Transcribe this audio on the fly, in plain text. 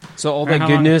So all that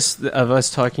goodness of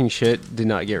us talking shit did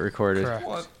not get recorded. Correct.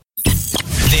 What?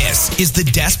 This is the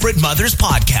Desperate Mothers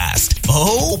Podcast.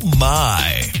 Oh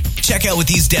my. Check out what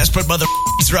these desperate mother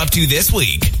are up to this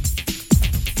week.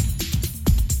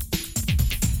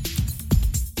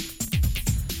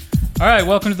 All right,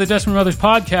 welcome to the Desperate Mothers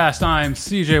Podcast. I'm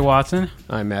CJ Watson.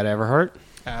 I'm Matt Everhart.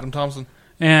 Adam Thompson.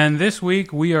 And this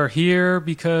week we are here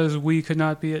because we could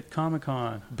not be at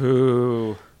Comic-Con.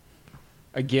 Boo.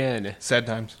 Again. Sad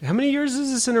times. How many years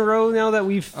is this in a row now that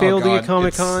we've failed to get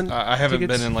Comic-Con? I haven't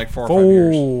been in like 4 or 5 Four.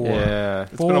 years. Yeah.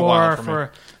 It's been a while for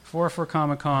me. Four for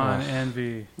Comic-Con,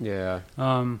 Envy. Yeah.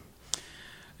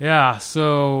 Yeah,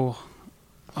 so...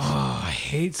 Oh, I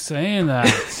hate saying that.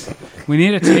 We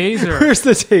need a taser. Where's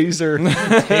the taser?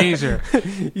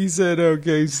 Taser. He said,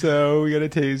 okay, so we got to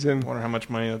tase him. I wonder how much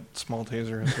money a small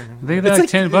taser is. I think they're like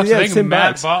 $10. Yeah, I think $10.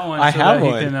 Matt bought one. I so have that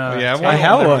he one. Can, I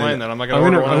have one. Mind, then. I'm I'm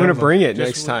gonna bring it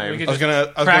next time. We I was could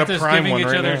gonna practice prime giving one each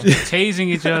right other, now. tasing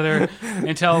each other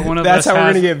until one of That's us how we're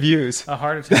has gonna get views. a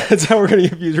heart attack. That's how we're gonna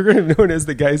get views. We're gonna be known as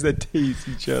the guys that tase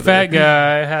each other. Fat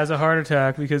guy has a heart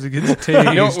attack because he gets tased.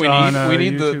 You know what we on need? a We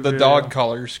need the YouTube video. dog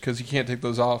collars because you can't take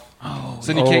those off.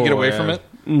 So then you can't get away from it.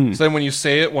 So then when you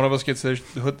say it, one of us gets to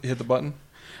hit the button.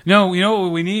 No, you know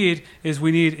what we need is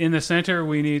in the center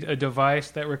we need a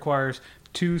device that requires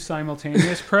 2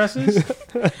 simultaneous presses.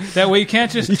 That way you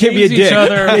can't just You can't be a tase each dick.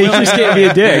 other. You just can't be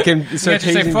a dick and You start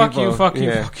can't just say tasing fuck people. you, fuck you,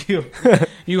 Yeah. fuck you.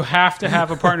 You have to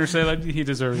have a partner say like he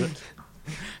deserves it.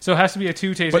 So it has to be a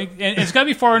 2 tasing, and it's got to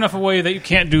be far enough away that you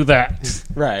can't do that.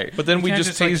 Right. But then You we can't just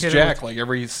just, like, tase hit it Jack with- like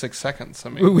every 6 seconds. I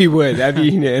mean, We would. That'd be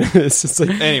unanimous. It's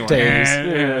like Anyway.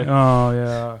 tase. Oh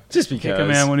yeah, Just kick because. a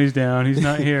man when he's down. He's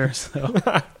not here. So,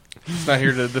 he's not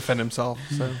here to defend himself.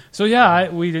 So yeah,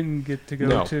 we didn't get to go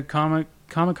No. to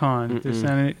Comic-Con,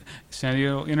 the San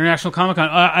Diego International Comic-Con.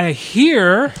 I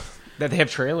hear That they have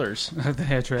trailers. they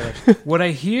had trailers. What I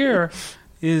hear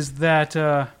is that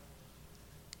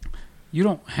you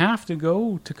don't have to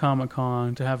go to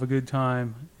Comic-Con to have a good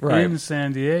time Right. in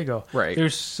San Diego. Right.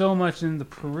 There's so much in the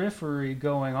periphery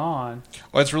going on.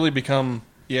 well, it's really become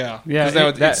Yeah, Because now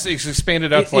it's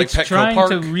expanded out to like it's Petco trying Park.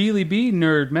 to really be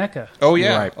nerd mecca. Oh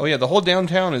yeah, Right. oh yeah. The whole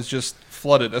downtown is just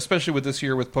flooded, especially with this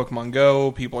year with Pokemon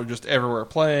Go. People are just everywhere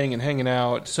playing and hanging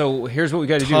out. So here's what we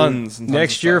got to do. Tons and tons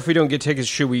Next of year, stuff. if we don't get tickets,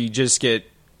 should we just get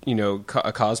a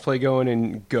cosplay going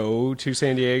and go to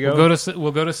San Diego?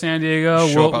 We'll go to San Diego.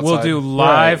 Show up We'll outside. do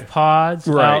live Right. pods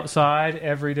Right. outside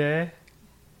every day.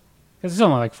 'Cause it's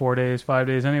only like 4 days, 5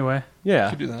 days anyway.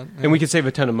 Yeah. Could do that. And we could save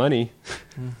a ton of money.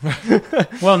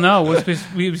 Well, no,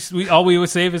 we all we would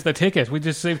save is the tickets. We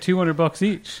just save $200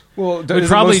 each. Well, We'd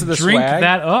probably drink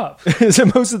that up. Is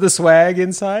it most of the swag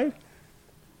inside?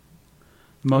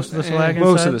 Most of the swag inside?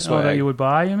 Most of the Oh, that swag. you would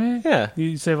buy, you mean? Yeah.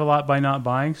 You save a lot by not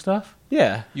buying stuff?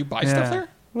 Yeah. You buy Yeah. stuff there?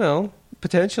 Well,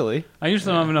 potentially. I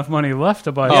usually don't have enough money left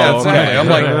to buy Yeah, stuff. exactly. I'm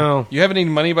like, Well, you haven't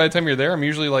eaten money by the time you're there. I'm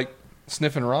usually like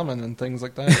sniffing ramen and things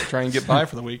like that, to try and get by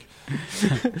for the week.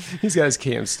 he's got his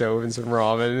camp stove and some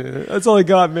ramen. That's all I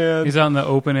got, man. He's out in the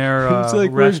open air He's like,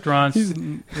 restaurants,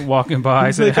 walking by,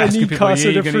 he's like, I asking need people, Casa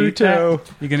 "Yeah, you de gonna eat that? Fruto."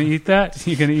 You gonna eat that?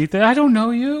 You gonna eat that? I don't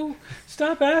know you.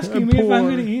 Stop asking I'm me if I'm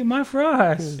poor. gonna eat my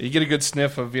fries. You get a good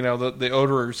sniff of the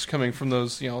odors coming from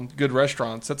those good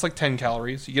restaurants. That's like 10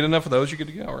 calories. You get enough of those, you're good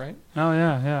to go, right? Oh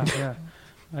yeah.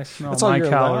 I smell That's all my you're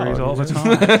calories allowed, all the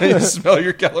time. You smell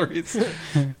your calories.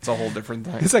 It's a whole different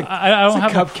thing. It's like I don't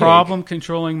it's have a cupcake. problem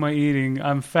controlling my eating.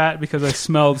 I'm fat because I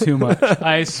smell too much.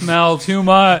 I smell too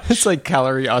much. It's like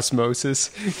calorie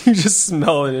osmosis. You just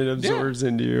smell it and it absorbs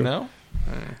into you. No?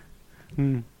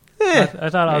 I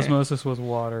thought osmosis was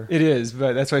water. It is,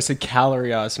 but that's why I said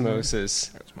calorie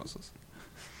osmosis. Osmosis.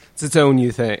 It's its own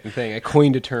new thing. I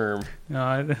coined a term.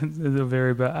 No, it's a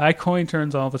very bad. I coin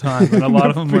terms all the time, but a lot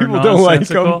of them are People don't like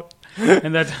nonsensical,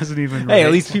 and that doesn't even. Hey, relate.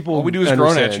 at least people All we do is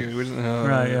groan at understand. you. We didn't-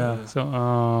 Right, yeah.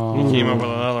 So, He came up with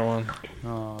another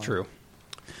one. True.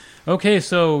 okay.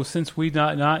 So since we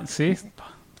not see,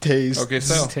 Taste. Okay,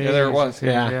 so tase yeah, there it was. is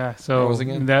here, Yeah. So What was it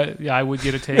again? I would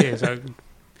get a tase.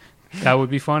 That would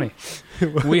be funny.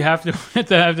 We have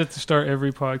to start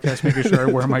every podcast making sure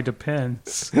I wear my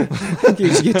Depends. In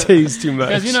case you get tased too much.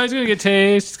 Because, he's going to get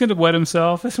tased. He's going to wet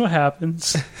himself. That's what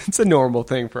happens. It's a normal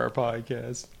thing for our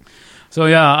podcast. So,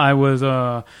 yeah, I was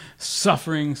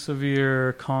suffering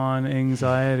severe con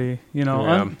anxiety.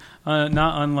 Yeah.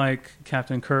 Not unlike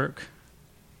Captain Kirk.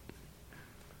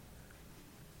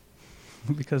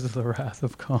 Because of the wrath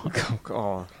of Khan.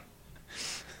 Oh,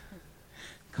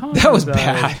 Khan that was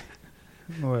anxiety. bad.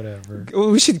 Whatever.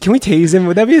 Can we tase him?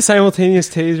 Would that be a simultaneous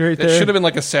tase right That there? should have been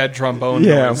like a sad trombone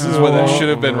Yeah. noise. This is what that should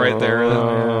have been right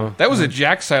there. know. That was a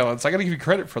Jack silence. I got to give you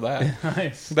credit for that.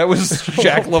 Nice. That was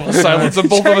Jack level silence of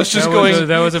both of us just going.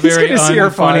 That was a very gonna see our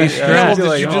unfunny fight. stretch.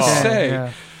 What did you just Yeah, say?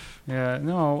 Yeah. Yeah,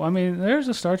 no, I mean, there's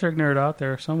a Star Trek nerd out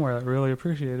there somewhere that really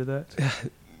appreciated that.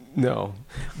 No.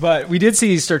 But we did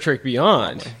see Star Trek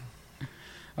Beyond.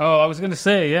 Oh, I was going to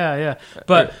say, yeah.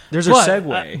 But There's a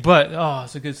segue.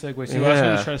 it's a good segue. See, I was going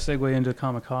Yeah. to try to segue into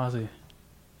Kamikaze.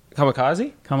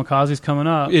 Kamikaze? Kamikaze's coming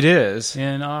up It is.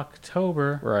 in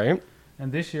October, Right.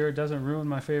 and this year it doesn't ruin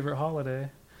my favorite holiday.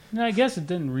 No, I guess it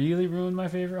didn't really ruin my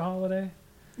favorite holiday.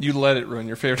 You let it ruin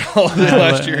your favorite holiday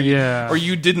last year. Yeah. Or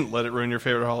you didn't let it ruin your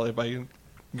favorite holiday by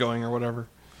going or whatever.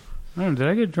 I don't know, did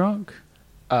I get drunk?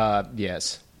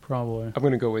 Yes. Probably. I'm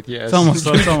going to go with yes. It's almost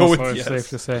with almost yes. safe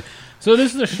to say. So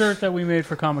this is the shirt that we made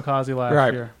for Kamikaze last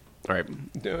Right. year. All right.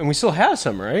 And we still have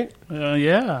some, right?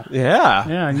 Yeah. Yeah.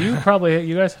 Yeah, and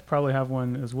you guys probably have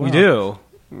one as well. We do.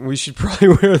 We should probably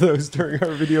wear those during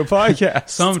our video podcast.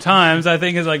 Sometimes I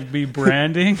think it's like be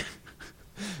branding.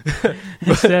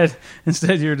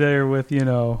 instead you're there with, I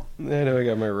know I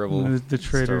got my Rebel. the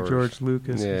traitor Star George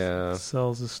Lucas Yeah. who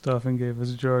sells his stuff and gave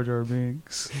us Jar Jar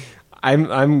Binks.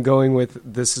 I'm going with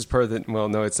this is part of the. Well,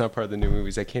 no, it's not part of the new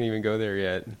movies. I can't even go there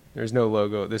yet. There's no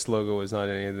logo. This logo was not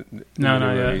any of the No, new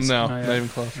not yet. movies. No, Not not yet. even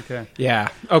close. Okay. Yeah.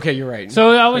 Okay, you're right.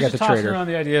 So I was got just the tossing traitor. around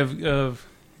the idea of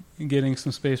getting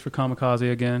some space for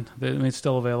Kamikaze again. I mean, it's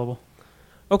still available.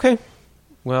 Okay.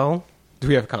 Well, do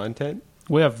we have content?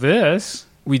 We have this.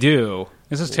 We do.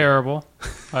 This is terrible.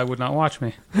 I would not watch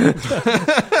me.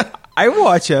 I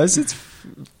watch us. It's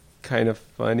kind of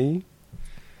funny.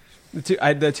 The two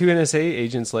NSA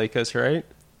agents like us, right?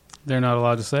 They're not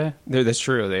allowed to say. That's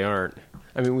true. They aren't.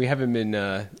 I mean, we haven't been.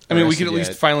 I mean, we could at arrested least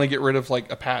yet. finally get rid of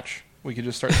like a patch. We could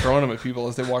just start throwing them at people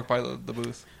as they walk by the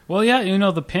booth. Well, yeah,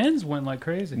 the pins went like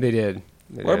crazy. They did.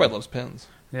 Everybody loves pins.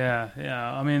 Yeah.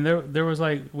 I mean, there was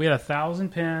like we had 1,000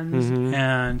 pins, Mm-hmm.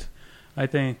 and I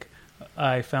think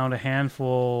I found a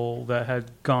handful that had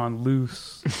gone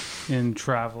loose in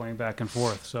traveling back and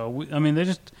forth. So they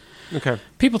just Okay.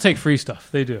 people take free stuff.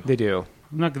 They do. They do.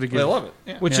 I'm not going to give. They love it.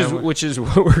 Yeah. Which Yeah, is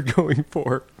what we're going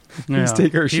for. Let's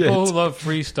take our people shit. who love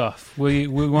free stuff. We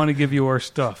want to give you our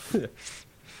stuff.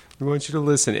 We want you to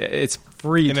listen. It's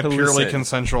free In to a purely listen.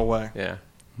 consensual way. Yeah.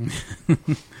 We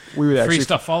would Free actually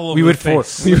stuff all over we would the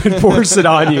face. we would force it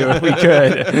on you if we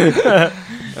could.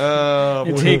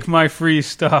 You take my free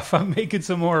stuff. I'm making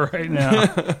some more right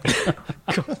now.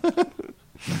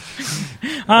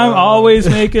 I'm always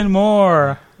making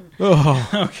more.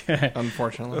 Okay.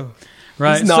 Unfortunately.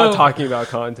 Right. He's not so- talking about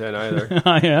content either.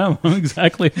 I am. I'm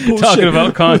exactly talking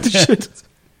about content.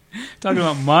 Talking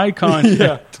about my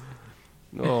content.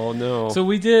 Oh no. So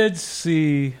we did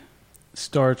see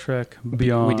Star Trek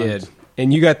Beyond. We did.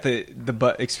 And you got the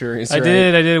butt experience, I right?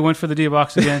 did. Went for the D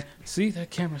box again. See, that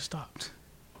camera stopped.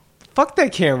 Fuck that I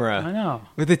camera. know.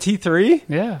 With the T3?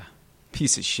 Yeah.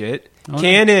 Piece of shit. Oh,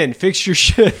 Canon, fix your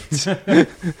shit.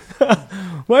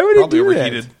 Why would it Probably do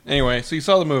overheated. that? Anyway, so you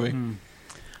saw the movie.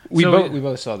 We So both we- we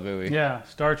both saw the movie. Yeah.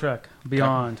 Star Trek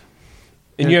Beyond.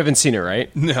 And you haven't seen it,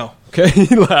 right? No. Okay,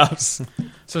 he laughs.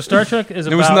 So Star Trek is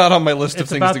It about. was not on my list of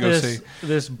it's things about to go this, see.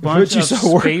 This bunch you of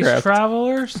saw space Warcraft.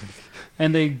 travelers,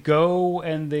 and they go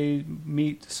and they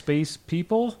meet space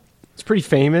people, It's pretty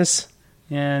famous.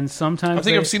 and sometimes I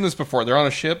think they, I've seen this before. They're on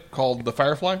a ship called the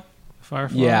Firefly.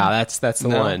 Firefly. Yeah, that's the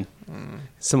No. one.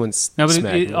 Someone's No, but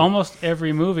smacking. almost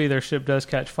every movie their ship does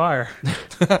catch fire.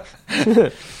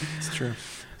 It's true.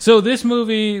 So this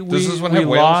movie, Does this one we have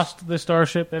whales? lost the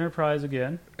Starship Enterprise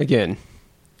again. Again.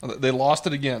 They lost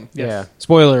it again. Yes. Yeah.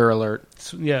 Spoiler alert.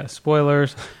 Yeah,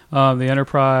 spoilers. The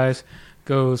Enterprise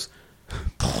goes.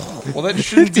 Well, that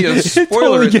shouldn't be a It spoiler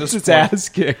totally at gets this its point. ass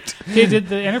kicked. Hey, did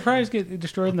the Enterprise get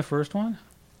destroyed in the first one?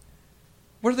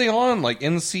 What are they on? Like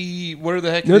NC? What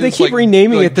the heck? No, it they is? keep Like-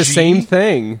 renaming like it the G? same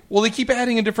thing. Well, they keep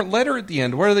adding a different letter at the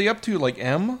end. What are they up to? Like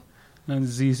M? And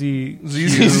ZZQ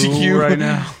ZZQ right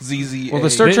now. ZZ. Well, the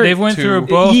Star Trek They've went through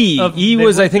both. E they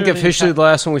was, I went think, through the officially the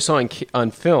last one we saw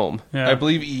on film. Yeah. I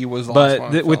believe E was the last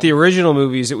But one. with the original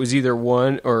movies, it was either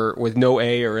one or with no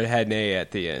A or it had an A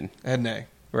at the end. had an A.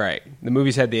 Right. The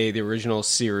movies had the A. The original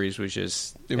series was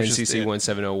just It was just NCC it.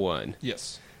 1701.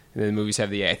 Yes. And then the movies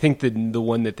have the A. I think the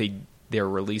one that they're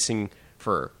releasing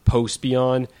for post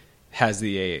Beyond has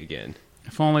the A again.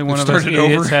 If only one of us started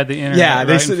idiots over. had the internet. Yeah,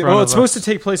 right said. in front Well, of it's supposed to us.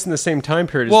 take place in the same time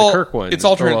period as Well, the Kirk one. it's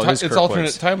alternate. Or, well, his It's Kirk alternate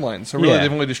ones. timeline. So really, Yeah.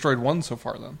 they've only destroyed one so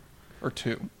far, then, or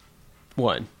two.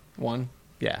 One. One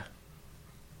Yeah.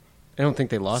 I don't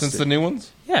think they lost since it. the new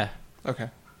ones. Yeah. Okay.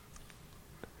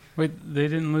 Wait, they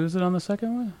didn't lose it on the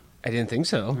second one? I didn't think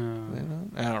so. I don't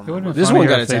It would've remember. been This funnier one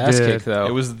got if its they ass did. kicked, though.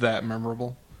 It was that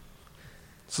memorable.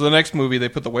 So the next movie, they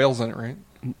put the whales in it, right?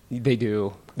 They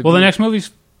do. The next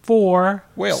movie's 4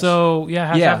 Whales. So it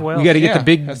has to have whales. You got to get the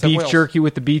big has to have beef whales. jerky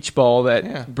with the beach ball that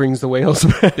Yeah. brings the whales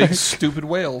back. Big stupid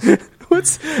whales.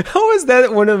 How is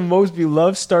that one of the most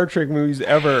beloved Star Trek movies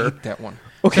ever? That one.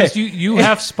 Okay, Because you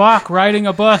have Spock riding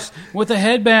a bus with a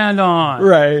headband on.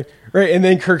 right, and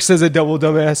then Kirk says a double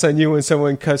dumbass on you when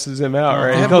someone cusses him out,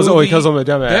 right? He That calls him a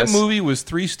dumbass. That movie was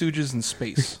Three Stooges in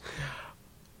space.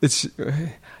 It's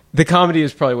the comedy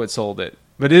is probably what sold it,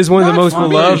 but it is one of the most funny.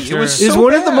 beloved. It was is so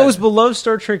one of the bad. most beloved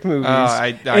Star Trek movies, I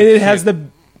and it has the.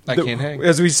 I can't hang.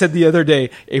 As we said the other day,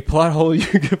 a plot hole you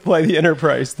could apply the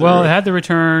Enterprise through. Well, it had the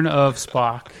return of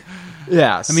Spock.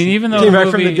 yes. I mean, even though he came the back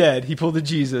from the movie- dead, he pulled a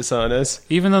Jesus on us.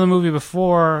 Even though the movie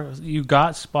before, you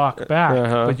got Spock back,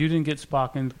 Uh-huh. but you didn't get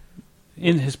Spock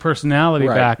in his personality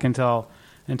Right. back until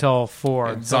 4.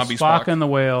 And So zombie Spock Spock. and the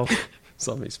whale.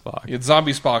 Zombie Spock. You had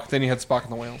zombie Spock, then you had Spock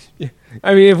and the whales.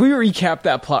 I mean, if we recap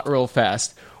that plot real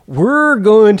fast, we're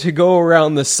going to go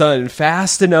around the sun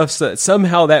fast enough so that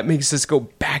somehow that makes us go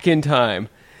back in time.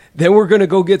 Then we're going to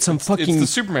go get some fucking. It's the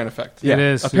Superman effect. yeah, It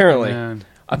is apparently. Superman.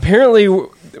 Apparently,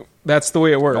 that's the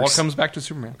way it works. It all comes back to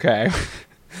Superman. Okay.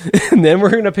 And then we're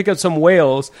going to pick up some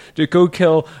whales to go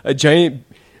kill a giant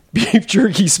beef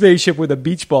jerky spaceship with a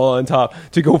beach ball on top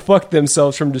to go fuck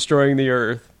themselves from destroying the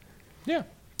Earth. Yeah.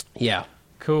 Yeah.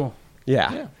 Cool.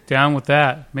 Yeah. Yeah. Down with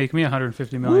that. Make me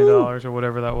 $150 million or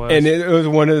whatever that was. And it was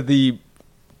one of the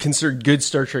considered good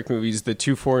Star Trek movies. The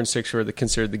 2, 4, and 6 were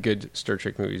considered the good Star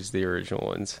Trek movies, the original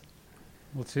ones.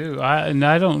 Well, too. I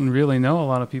don't really know a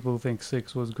lot of people who think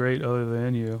 6 was great other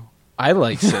than you. I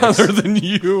like 6. Other than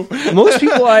you. Most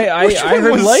people I Which one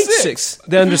heard was like 6? 6.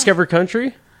 The Undiscovered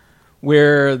Country,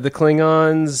 where the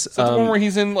Klingons. Is that the one where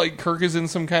he's in, like, Kirk is in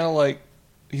some kind of, like,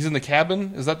 he's in the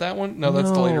cabin? Is that one? No,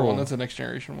 that's the later No. one. That's the Next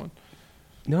Generation one.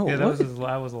 no, Yeah, that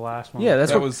what? was the last one. Yeah,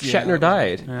 that's That where was- Shatner that was-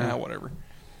 died. Yeah, whatever.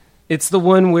 It's the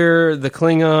one where the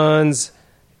Klingons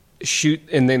shoot,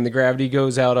 and then the gravity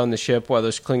goes out on the ship while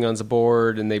there's Klingons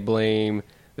aboard, and they blame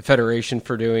the Federation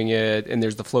for doing it. And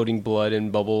there's the floating blood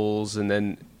and bubbles, and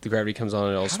then the gravity comes on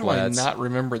and it all How do I splats. not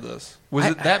remember this? Was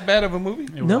it that bad of a movie?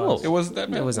 No, It wasn't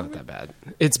that bad. It was not that bad.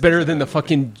 It's better than the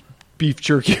fucking beef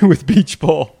jerky with beach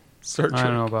ball. Star Trek. I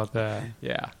don't know about that.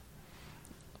 Yeah,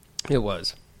 it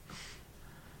was.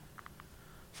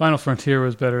 Final Frontier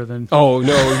was better than Oh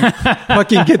no!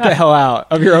 Fucking get the hell out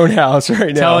of your own house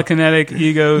right now. telekinetic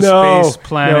ego, No, space,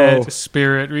 planet, no.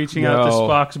 spirit, reaching out to No.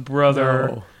 Spock's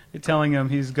brother, No. telling him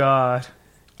he's God.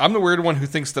 I'm the weird one who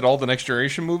thinks that all the Next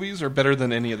Generation movies are better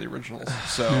than any of the originals.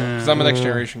 So, because I'm a Next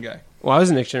Generation guy. Well, I was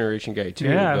a Next Generation guy too.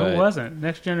 Yeah, but who wasn't?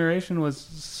 Next Generation was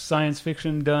science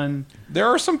fiction done There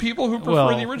are some people who prefer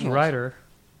well. the originals. Writer.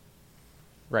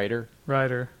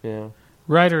 Yeah.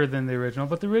 Writer than the original,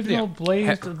 but the original Yeah.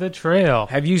 blazed the trail.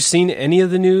 Have you seen any of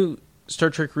the new Star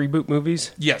Trek reboot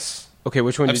movies? Yes. Okay,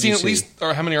 which one I've did seen you at see? least,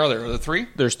 or how many are there? Are there 3?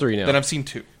 There's 3 now. Then I've seen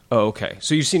 2. Oh, okay.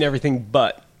 So you've seen everything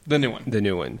but The new one. the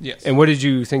new one. Yes. And what did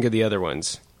you think of the other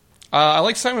ones? I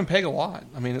like Simon Pegg a lot.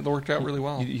 I mean, it worked out really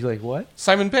well. You like what?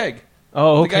 Simon Pegg.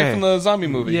 Oh, The guy from the zombie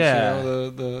movies. Yeah. You know,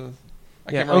 the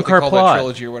I Yeah, can't remember what they Unkar call Plot. that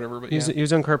trilogy or whatever, but He was, yeah. he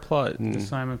was on Carplot. The And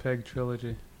Simon Pegg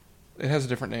trilogy, It has a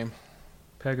different name.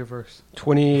 Pegaverse,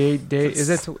 28 days. Is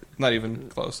that? Not even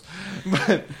close.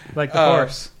 But like the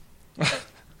horse. I'm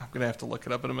going to have to look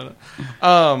it up in a minute.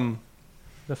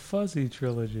 The Fuzzy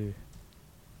trilogy.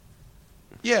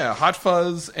 Yeah, Hot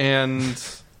Fuzz and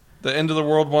the End of the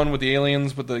World one with the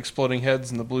aliens with the exploding heads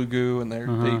and the blue goo, and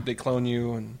they clone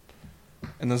you,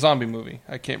 and the zombie movie.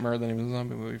 I can't remember the name of the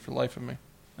zombie movie for the life of me.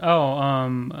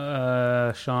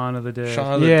 Oh, Shaun of the Dead.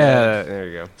 Shaun of the Yeah, Dead. there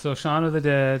you go. So Shaun of the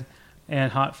Dead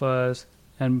and Hot Fuzz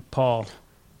and Paul.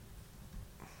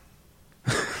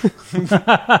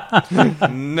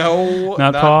 No,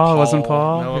 Not Paul? Wasn't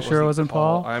Paul? No, You sure it wasn't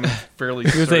Paul? I'm fairly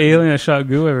He was the certain. alien that shot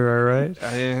goo everywhere, right?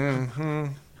 I-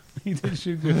 He did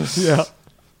shoot goo. Yeah.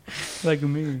 Like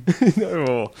me.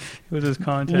 No. It was his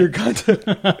content. Your content.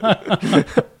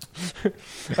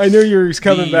 I knew you were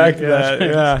coming back to that.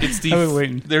 Yeah. It's I've been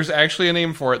waiting. There's actually a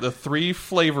name for it. The 3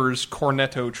 Flavors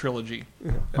Cornetto trilogy.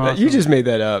 You just made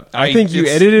that up. I think you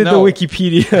it's- edited no. the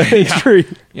Wikipedia entry.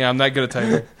 Yeah, I'm not good at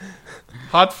typing.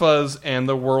 Hot Fuzz and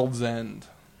The World's End.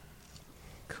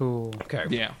 Cool. Okay.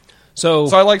 Yeah. So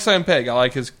So I like Simon Pegg. I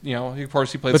like his, of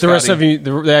course he played but the rest Scotty. of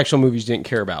you, the actual movies, you didn't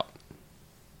care about.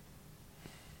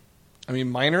 I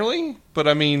mean, minorly, but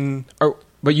I mean,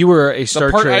 But you were a the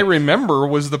Star part Trek. I remember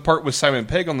was the part with Simon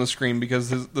Pegg on the screen because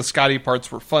the Scotty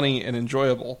parts were funny and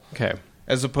enjoyable, Okay.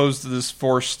 as opposed to this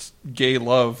forced gay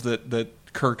love that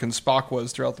Kirk and Spock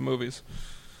was throughout the movies.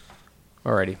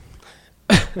 Alrighty.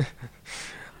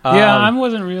 I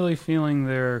wasn't really feeling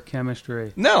their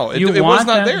chemistry. No, it was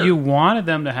not there. You wanted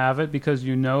them to have it because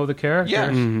you know the characters. Yeah,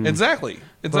 exactly.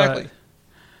 But,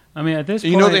 I mean, at this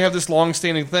point... You know they have this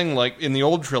long-standing thing, like, in the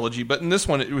old trilogy, but in this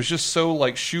one, it was just so,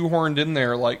 like, shoehorned in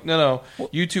there, like, no,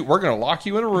 you two, we're going to lock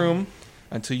you in a room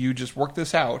until you just work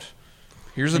this out.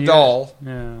 Here's a doll.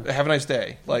 Yeah. Have a nice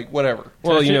day. Like, whatever.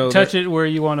 Well, touch it where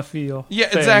you want to feel. Yeah,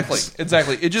 things.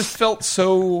 exactly. It just felt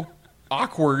so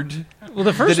awkward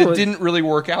the first that one, it didn't really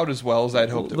work out as well as I'd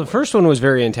hoped it would. The first one was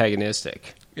very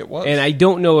antagonistic. It was. And I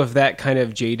don't know if that kind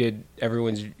of jaded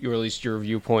everyone's, or at least your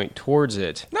viewpoint towards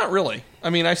it. Not really. I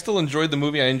mean, I still enjoyed the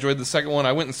movie. I enjoyed the second one.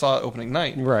 I went and saw it opening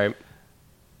night. Right.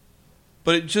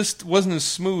 But it just wasn't as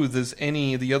smooth as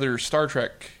any of the other Star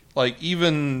Trek. Like,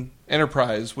 even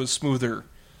Enterprise was smoother.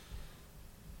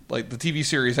 Like, the TV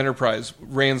series Enterprise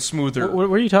ran smoother. What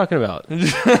are you talking about?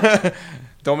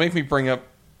 Don't make me bring up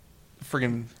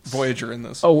friggin' Voyager in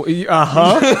this. Oh,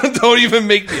 Don't even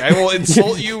make me. I will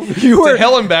insult you to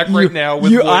hell and back right now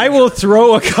with Voyager. I will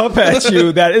throw a cup at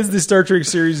you. That is the Star Trek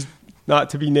series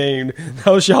not to be named.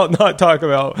 Thou shalt not talk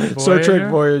about Star Trek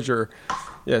Voyager.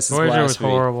 Yes, it's Voyager was blasphemy.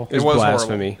 horrible. It was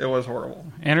blasphemy. Horrible. It was horrible.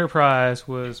 Enterprise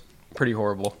was pretty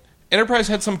horrible. Enterprise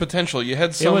had some potential. You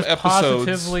had some episodes. It was episodes.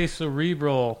 positively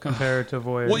cerebral compared to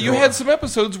Voyager. Well, you had some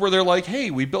episodes where they're like,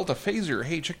 hey, we built a phaser.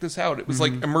 Hey, check this out. It was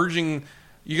like emerging.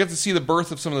 You got to see the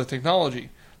birth of some of the technology.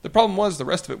 The problem was the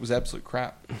rest of it was absolute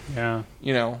crap. Yeah.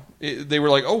 You know, they were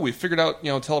like, oh, we figured out,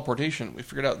 teleportation. We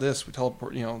figured out this. We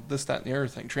teleport, this, that, and the other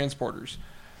thing. Transporters.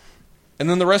 And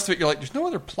then the rest of it, you're like, there's no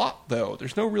other plot, though.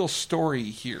 There's no real story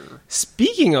here.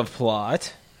 Speaking of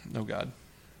plot... Oh, God.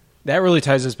 That really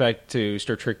ties us back to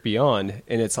Star Trek Beyond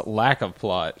and its lack of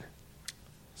plot.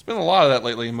 There's been a lot of that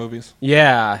lately in movies.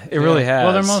 Yeah, it really has.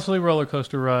 Well, they're mostly roller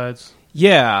coaster rides.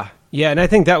 Yeah, and I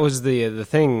think that was the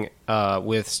thing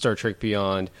with Star Trek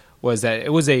Beyond was that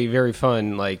it was a very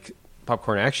fun, like,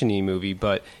 popcorn action-y movie,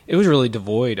 but it was really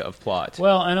devoid of plot.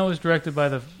 Well, I know it was directed by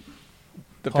the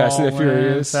Fast and the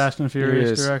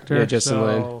Furious director. Yeah, Justin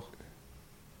Lin.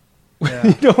 Yeah.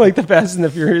 You don't like the Fast and the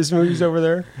Furious movies over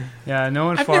there? Yeah, no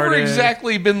one I've farted. never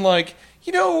exactly been like,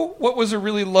 what was a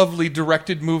really lovely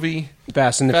directed movie?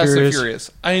 Fast and the Furious.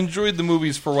 I enjoyed the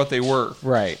movies for what they were.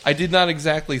 Right. I did not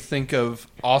exactly think of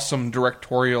awesome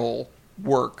directorial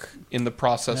work in the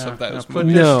process of those put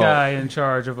movies. this guy in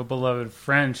charge of a beloved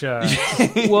franchise.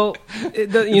 Well,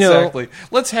 exactly.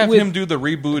 Let's have him do the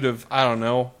reboot of, I don't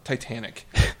know, Titanic.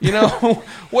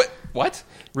 What?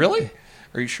 Really?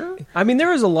 Are you sure? I mean,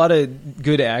 there was a lot of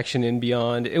good action in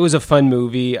Beyond. It was a fun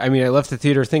movie. I mean, I left the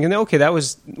theater thinking, okay, that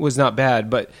was not bad.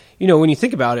 But, when you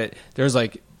think about it, there's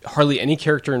like hardly any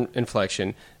character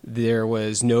inflection. There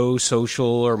was no social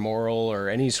or moral or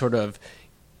any sort of,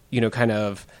 kind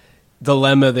of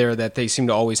dilemma there that they seem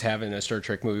to always have in a Star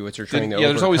Trek movie, which they're trying to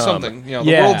overcome. There's always something.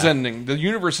 The world's ending. The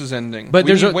universe is ending. But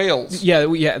there's whales.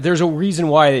 Yeah, there's a reason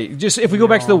why. Just if we go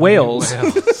back to the whales.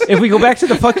 If we go back to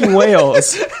the fucking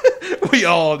whales... We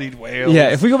all need whales. Yeah,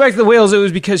 if we go back to the whales, it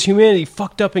was because humanity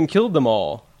fucked up and killed them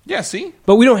all. Yeah, see?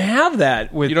 But we don't have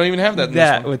that with... You don't even have that in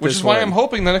this one. Which is why one. I'm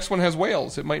hoping the next one has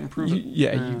whales. It might improve it.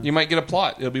 You might get a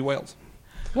plot. It'll be whales.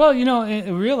 Well,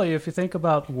 really, if you think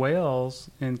about whales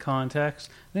in context,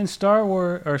 then Star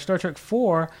Trek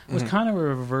 4 was kind of a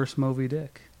reverse Moby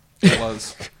Dick. It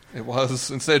was. It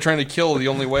was. Instead of trying to kill the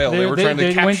only whale, they were trying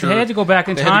to capture... They had to go back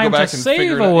in time to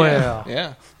save a whale.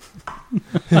 Yeah.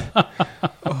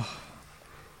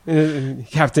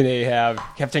 Captain Ahab,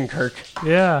 Captain Kirk.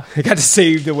 Yeah. They got to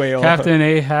save the whale. Captain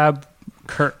Ahab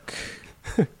Kirk.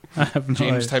 I have no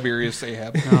James idea. Tiberius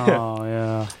Ahab. Oh,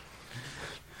 yeah.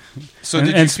 So and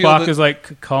did you feel Spock is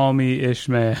like, call me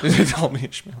Ishmael. Call me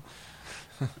Ishmael.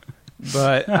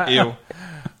 But, Ew.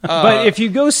 But if you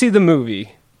go see the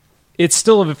movie, it's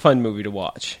still a fun movie to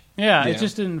watch. Yeah, it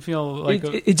just didn't feel like...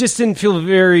 It just didn't feel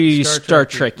very Star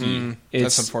Trek-y.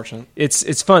 That's unfortunate.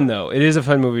 It's fun, though. It is a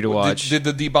fun movie to watch. Did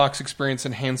the D-Box experience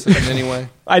enhance it in any way?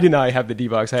 I did not have the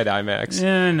D-Box. I had IMAX.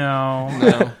 Yeah,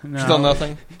 No. Still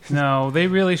nothing? No, they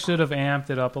really should have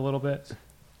amped it up a little bit.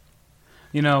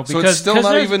 Because... So it's still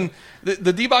not even...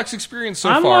 The D-Box experience so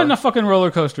far... I'm wanting a fucking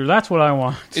roller coaster. That's what I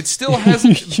want. It still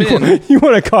hasn't been... You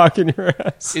want a cock in your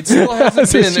ass. It still hasn't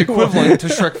been equivalent to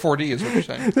Shrek 4D, is what you're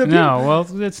saying. No,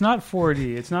 well, it's not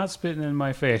 4D. It's not spitting in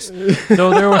my face.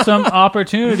 Though there were some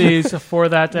opportunities for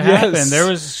that to happen. Yes. There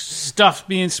was stuff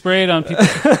being sprayed on people.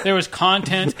 There was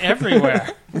content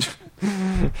everywhere.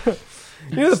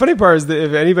 The funny part is that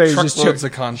if anybody's Truckloads just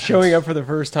of content. showing up for the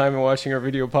first time and watching our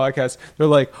video podcast, they're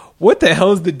like, what the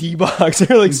hell is the D-Box?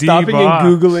 They're like stopping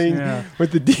and Googling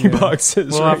what the D-Box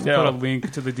is We'll right have to now. put a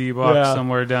link to the D-Box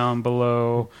somewhere down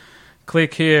below.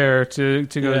 click here to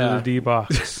go Yeah. to the D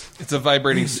box. It's a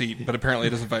vibrating seat, but apparently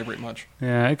it doesn't vibrate much.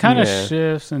 Yeah, it kind of Yeah.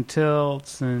 shifts and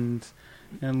tilts and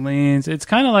leans. It's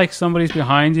kind of like somebody's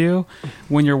behind you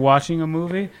when you're watching a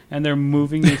movie and they're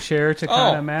moving your chair to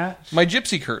kind of match. My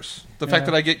gypsy curse. The fact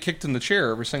Yeah. that I get kicked in the chair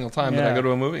every single time that I Yeah. go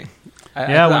to a movie.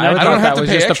 Yeah, when I that- thought I don't have that to was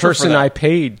pay just the extra for person that. I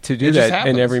paid to do It just that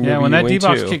in happens. every movie. Yeah, when that you D went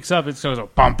box to. kicks up, it goes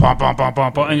bum bum bum bum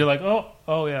bum bum, and you're like,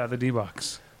 oh yeah, the D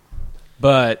box.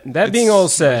 But that being It's all my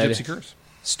said, gypsy curse.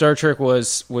 Star Trek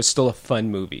was still a fun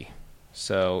movie.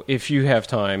 So if you have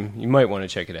time, you might want to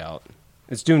check it out.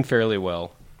 It's doing fairly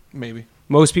well. Maybe.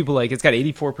 Most people like it's got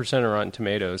 84% on Rotten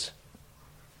Tomatoes,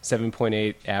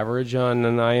 7.8 average on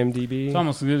an IMDb. It's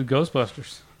almost as good as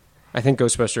Ghostbusters. I think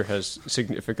Ghostbuster has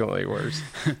significantly worse.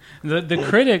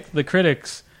 The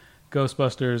critics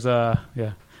Ghostbusters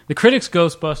the critics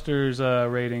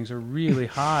Ghostbusters ratings are really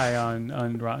high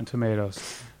on Rotten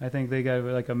Tomatoes. I think they got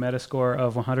like a Metascore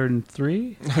of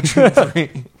 103.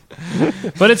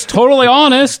 But it's totally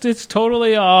honest. It's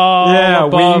totally all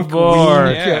above wink, board.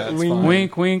 wink, Yeah, it's fine.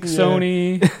 Wink, wink,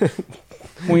 Sony.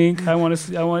 Wink. I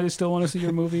still want to see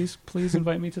your movies. Please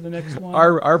invite me to the next one.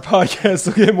 Our podcast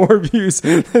will get more views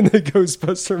than the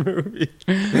Ghostbuster movie.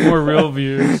 More real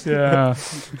views. Yeah.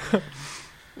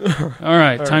 All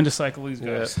right, time to cycle these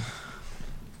guys.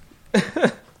 You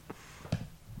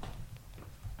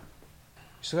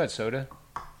still got soda?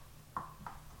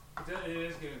 It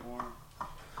is getting warm.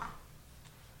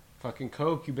 Fucking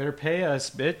Coke, you better pay us,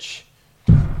 bitch.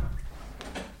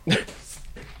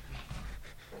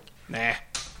 Nah.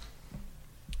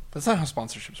 That's not how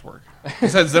sponsorships work.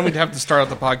 Besides, then we'd have to start out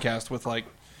the podcast with like,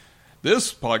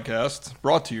 this podcast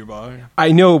brought to you by.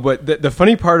 I know, but the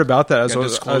funny part about that is Gotta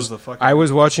disclose the fucking- I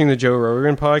was watching the Joe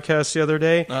Rogan podcast the other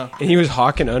day, Oh. and he was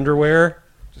hawking underwear.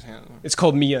 Just hand it. It's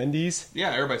called MeUndies.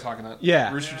 Yeah, everybody's talking that.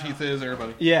 Yeah. Rooster Teeth is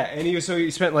everybody. Yeah, and he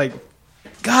spent like,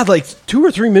 God, like 2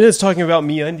 or 3 minutes talking about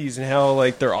MeUndies and how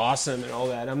like they're awesome and all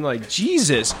that. I'm like,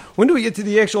 Jesus, when do we get to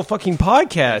the actual fucking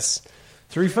podcast?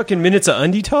 3 fucking minutes of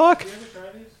undie talk?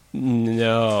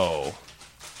 No.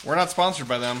 We're not sponsored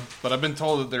by them, but I've been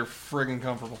told that they're friggin'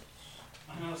 comfortable.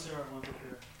 I know Sarah wants a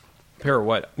pair. Pair of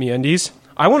what? MeUndies?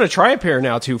 I want to try a pair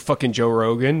now too. Fucking Joe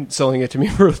Rogan selling it to me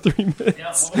for 3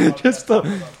 minutes. Just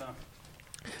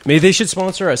maybe they should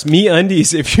sponsor us.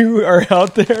 MeUndies, if you are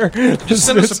out there, Just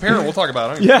send us a pair. We'll talk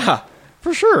about it. Yeah,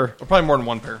 for sure. Or probably more than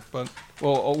one pair, but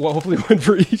Well, hopefully one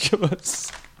for each of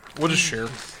us. we'll just share.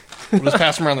 We'll just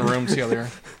pass them around the room, see how they are.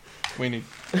 We need.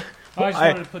 I just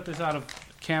wanted to put this out of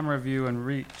camera view and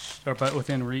reach, but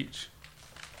within reach.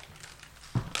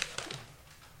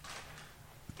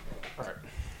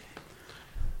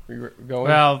 We going?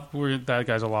 Well, that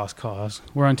guy's a lost cause.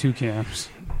 We're on 2 cams,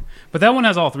 but that one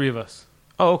has all 3 of us,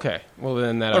 Oh, okay. Well,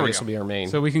 then that I There we guess go. will be our main.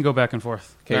 so we can go back and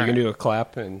forth. Okay, you can do a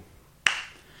clap and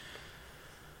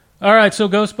All right, so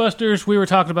Ghostbusters. We were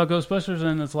talking about Ghostbusters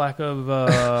and its lack of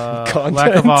Content.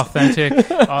 lack of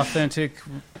authentic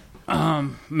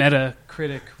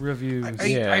Metacritic reviews.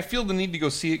 Yeah. I feel the need to go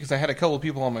see it because I had a couple of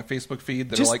people on my Facebook feed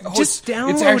that just are like, "Oh, just it's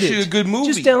download actually it. a good movie."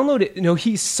 Just download it. No,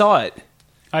 he saw it.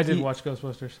 I did watch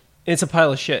Ghostbusters. It's a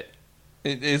pile of shit.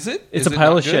 Is it? It's Is a it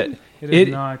pile not of good? shit. It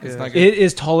is not good. It's not good. It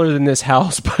is taller than this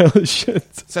house. Pile of shit.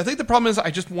 So I think the problem is I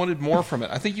just wanted more from it.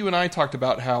 I think you and I talked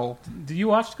about how. Did you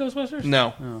watch Ghostbusters?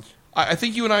 No. Oh. I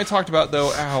think you and I talked about though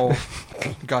how.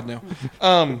 God no.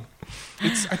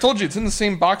 I told you it's in the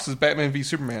same box as Batman v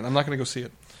Superman. I'm not going to go see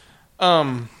it.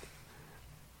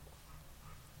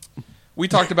 We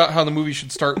talked about how the movie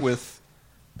should start with,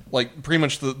 like, pretty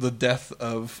much the death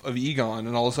of Egon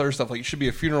and all this other stuff. Like, it should be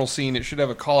a funeral scene. It should have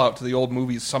a call out to the old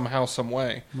movies somehow, some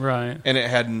way. Right. And it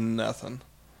had nothing.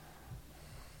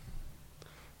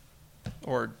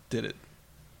 Or did it?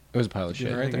 It was a pile of shit.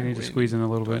 Yeah, I right think there. you need to Wait. squeeze in a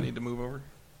little Do I bit. need to move over?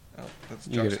 Oh, that's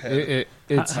You Josh's get head.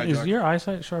 it's Hi, Is Doc. your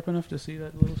eyesight sharp enough to see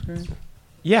that little screen?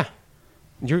 yeah.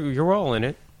 You're all in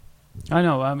it. I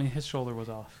know. I mean, his shoulder was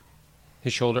off.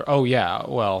 His shoulder. Oh yeah.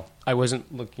 Well, I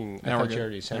wasn't looking. I Now we're thought you good.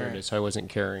 already centered All right. it, so I wasn't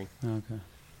caring. Okay.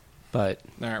 But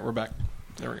All right, we're back.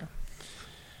 There we go.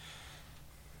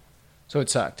 so it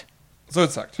sucked. So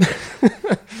it sucked.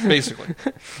 Basically.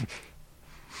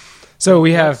 So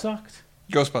we That have. sucked.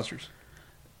 Ghostbusters.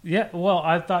 Yeah. Well,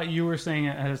 I thought you were saying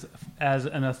it as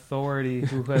an authority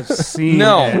who has seen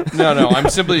No, it. no. I'm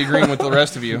simply agreeing with the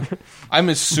rest of you. I'm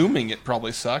assuming it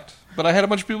probably sucked, but I had a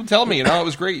bunch of people tell me, it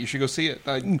was great. You should go see it.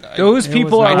 Those It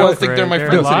people was are I don't what. think they're my great.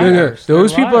 friends They're anymore. liars.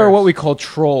 Those They're people are liars. what we call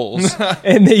trolls,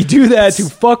 and they do that to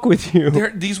fuck with you.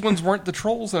 These ones weren't the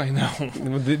trolls that I know.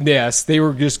 Yes, they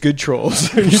were just good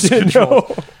trolls. You didn't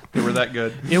know. They were that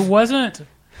good. It wasn't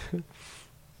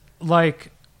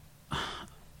like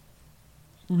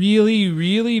really,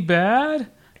 really bad,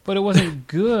 but it wasn't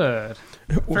good.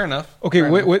 Fair enough. Okay,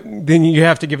 Fair what, enough. then you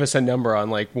have to give us a number on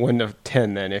like 1 to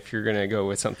 10 then if you're going to go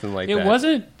with something like that. It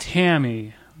wasn't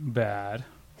Tammy bad.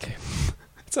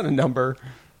 It's not a number.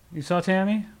 You saw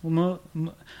Tammy?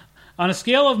 On a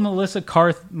scale of Melissa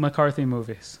McCarthy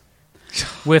movies,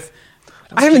 with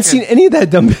I haven't seen any of that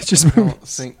dumb bitches I don't movie.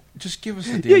 think. Just give us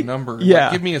a damn number. yeah.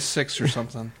 Like, give me a 6 or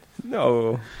something.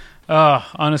 No.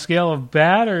 on a scale of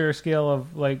bad or a scale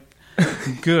of like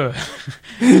good.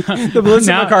 The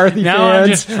Melissa McCarthy now I'm fans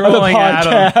just of the trolling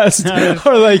Adam. podcast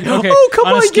are like, Okay, oh, come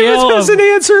on a on, give scale us of- an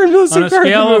answer in Melissa On a McCarthy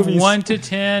scale movies. of 1 to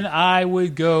 10, I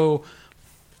would go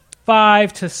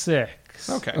 5 to 6.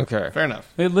 Okay. Fair enough.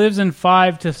 It lives in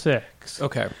 5 to 6.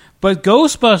 Okay. But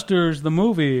Ghostbusters, the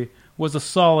movie, was a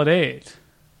solid 8.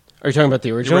 Are you talking about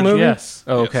the original movie? Yes.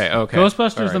 Oh, okay, okay.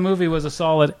 Ghostbusters, All right. the movie, was a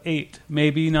solid 8,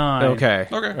 maybe 9. Okay.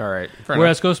 Okay. All right. Fair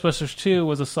Whereas Ghostbusters 2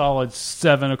 was a solid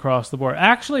 7 across the board.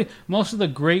 Actually, most of the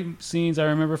great scenes I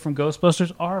remember from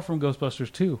Ghostbusters are from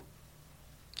Ghostbusters 2. enough.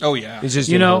 Oh, yeah. It's just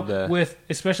You know, hold the- with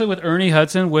especially with Ernie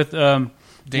Hudson, with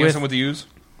Dancing with the U's.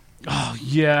 oh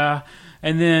yeah,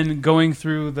 and then going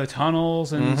through the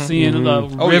tunnels and seeing the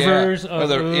Oh, rivers yeah. of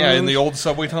Yeah, in ooze. the old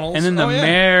subway tunnels. and then the Oh, yeah.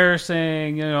 mayor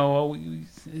saying, you know,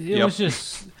 it Yep. was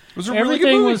just It was a really everything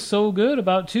good movie. was so good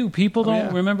about 2. People don't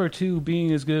yeah. remember 2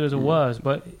 being as good as it was,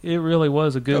 but it really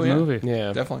was a good Oh, yeah. movie.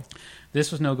 yeah. Definitely.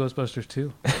 This was no Ghostbusters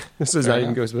 2. This is Fair not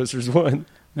even Ghostbusters 1.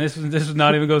 This was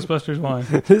not even Ghostbusters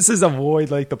 1. This is a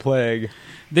void like the plague.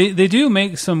 They do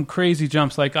make some crazy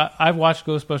jumps. Like I've watched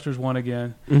Ghostbusters 1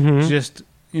 again, just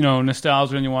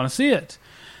nostalgia, and you want to see it.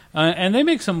 And they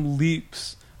make some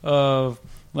leaps of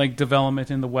like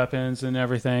development in the weapons and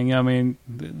everything. I mean,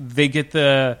 they get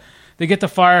the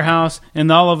firehouse,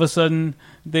 and all of a sudden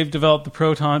they've developed the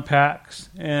proton packs,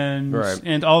 and Right.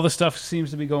 and all the stuff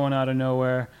seems to be going out of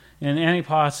nowhere. And Annie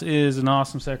Potts is an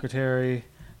awesome secretary,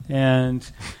 and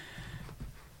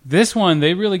this one,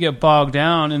 they really get bogged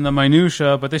down in the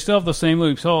minutia, but they still have the same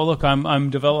loops. Oh, look,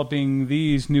 I'm developing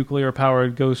these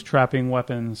nuclear-powered ghost-trapping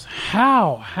weapons.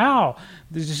 How?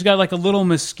 They just got like a little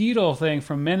mosquito thing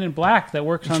from Men in Black that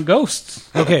works on ghosts.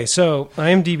 Okay, so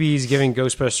IMDb is giving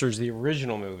Ghostbusters, the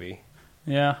original movie,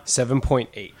 Yeah.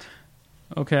 7.8.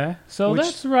 Okay. So Which-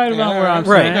 that's right about yeah, where I'm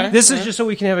Right. saying. Okay. This is just so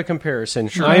we can have a comparison.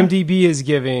 IMDb is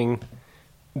giving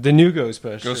the new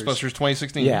Ghostbusters. Ghostbusters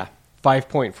 2016. Yeah,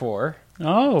 5.4.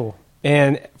 Oh.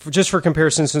 And just for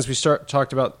comparison, since we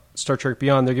talked about Star Trek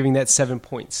Beyond, they're giving that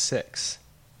 7.6.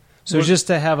 So What- just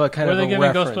to have a kind What are of they a giving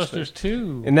reference. Ghostbusters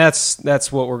 2? And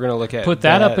that's what we're going to look at. Put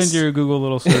that up That's- into your Google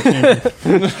little search engine.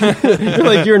 You're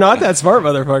like, you're not that smart,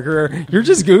 motherfucker. You're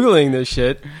just Googling this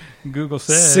shit. Google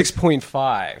says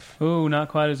 6.5. Ooh, not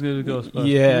quite as good as Ghostbusters.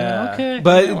 Yeah. Okay.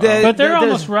 But But they're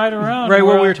almost right around. right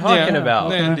what we where were talking Yeah.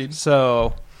 about. Yeah, indeed.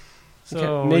 So,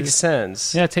 So makes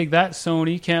sense. Yeah, take that,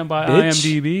 Sony. Can't buy Bitch.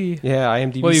 IMDb. Yeah,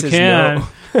 IMDb Well, you says can,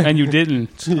 no. and you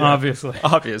didn't, obviously.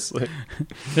 Obviously.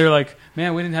 They're like,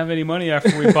 man, we didn't have any money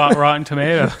after we bought Rotten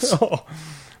Tomatoes. Oh,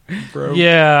 bro.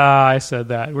 Yeah, I said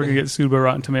that. We're going to get sued by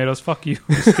Rotten Tomatoes. Fuck you.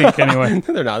 You stink anyway.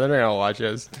 They're not. They're not going to watch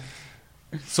us.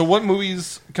 So what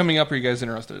movies coming up are you guys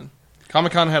interested in?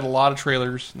 Comic-Con had a lot of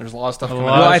trailers. There's a lot of stuff A coming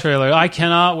lot out. of trailers. I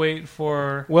cannot wait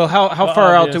for Well, how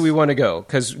far out obvious. do we want to go?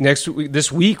 Because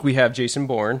this week we have Jason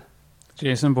Bourne.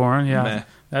 Jason Bourne. Yeah, Meh.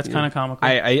 that's kind of comical.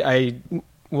 I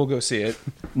will go see it.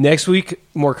 Next week,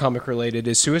 more comic related,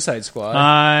 is Suicide Squad.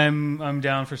 I'm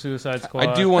down for Suicide Squad.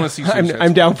 I do want to see Suicide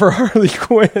I'm down for Harley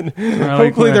Quinn.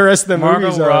 Hopefully, the rest of the Margot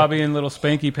movies are. Robbie in little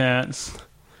spanky pants.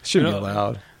 Should be You know-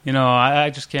 allowed. You know,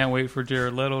 I just can't wait for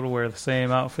Jared Leto to wear the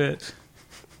same outfit.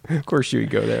 Of course, you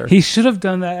would go there. He should have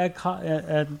done that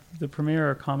at the premiere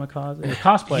of Comic-Con or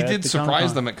cosplay. He at did the surprise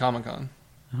Comic-Con. them at Comic-Con.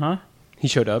 Huh? He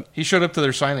showed up. He showed up to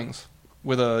their signings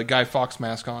with a Guy Fawkes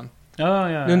mask on. Oh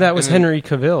yeah. And that was And then- Henry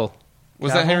Cavill.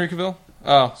 Was Cavill? that Henry Cavill?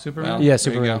 Oh, Superman? well, Yeah, there you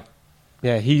Superman. go.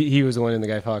 Yeah, he was the one in the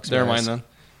Guy Fawkes. Never mask. mind then.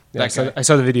 Yeah, That guy. I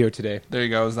saw the video today. There you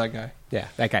go. It was that guy. Yeah,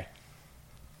 that guy.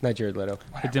 Not Jared Leto.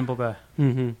 the dimple guy.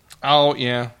 Oh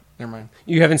yeah. Never mind.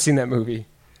 You haven't seen that movie.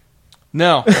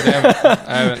 No, I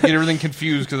haven't. Get everything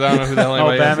confused because I don't know who the hell Oh,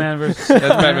 anybody Batman versus. is. That's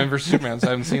Batman versus Superman. So I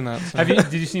haven't seen that. So.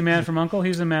 Did you see Man from Uncle? He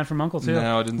was in Man from Uncle too.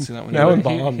 No, I didn't see that one. That one either.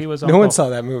 bombed. he was no Uncle. one saw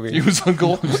that movie. He was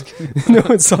Uncle. No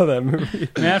one saw that movie.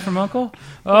 Man from Uncle?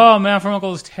 Oh, Man from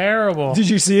Uncle is terrible. Did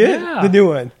you see it? Yeah. The new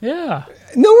one. Yeah,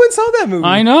 No one saw that movie.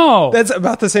 I know. That's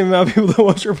about the same amount of people that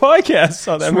watch your podcast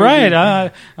saw that movie. right. I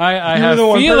You were have the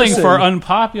one feeling person. for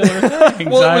unpopular things.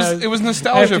 Well, it was I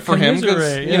nostalgia have to for him because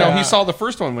commiserate, you know yeah. he saw the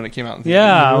first one when it came out. In theaters.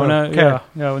 Yeah, Okay.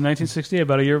 in 1968,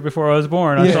 about a year before I was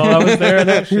born, I saw I was there. And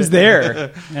that He was shit.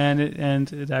 there. and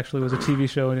it actually was a TV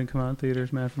show. It didn't come out in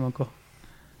theaters. Man from Uncle.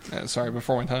 Sorry,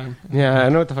 before my time. Yeah, I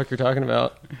know what the fuck you're talking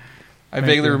about. I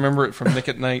vaguely remember it from Nick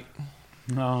at Night.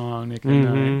 Oh, Nick and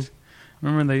Night.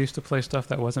 Remember when they used to play stuff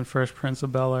that wasn't Fresh Prince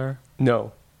of Bel-Air?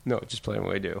 No, just playing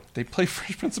what I do. They play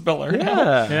Fresh Prince of Bel-Air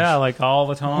now? Yeah, like all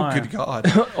the Oh, time. good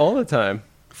God. All the time.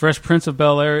 Fresh Prince of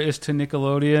Bel-Air is to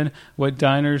Nickelodeon what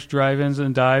diners, drive-ins,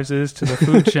 and dives is to the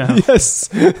Food Channel. Yes,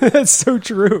 that's so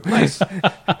true. Nice.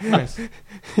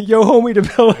 Yo, homie to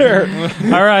Bel Air.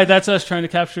 All right, that's us trying to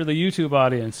capture the YouTube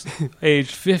audience,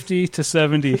 aged 50 to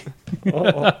 70.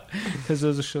 Because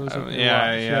those are shows that we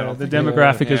watch. The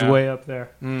demographic is way up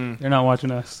there. They're not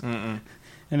watching us. And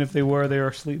if they were, they were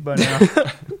asleep by now.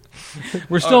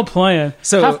 We're still playing.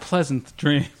 So- have pleasant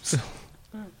dreams.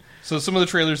 So some of the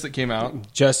trailers that came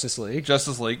out, Justice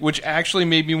League. which actually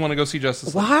made me want to go see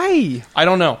Justice League. Why? I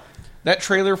don't know. That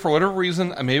trailer, for whatever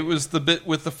reason, maybe it was the bit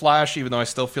with the Flash, even though I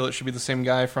still feel it should be the same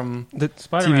guy from... The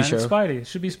Spider-Man. TV show. It's Spidey. It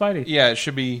should be Spidey. Yeah, it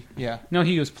should be, yeah. No,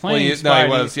 he was playing Well, Spidey.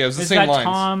 no, he was. Yeah, it was the Is same that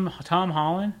lines. Tom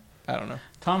Holland? I don't know.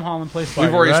 Tom Holland plays Spidey,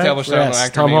 We've already right? established that on the Yes,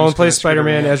 actor Tom names Holland plays 'cause I screwed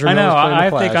Spider-Man. around. Ezra I know. Miller's playing the I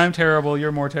Flash. think I'm terrible.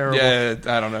 You're more terrible. Yeah,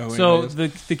 I don't know who So he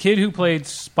is. the kid who played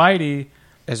Spidey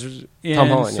in Tom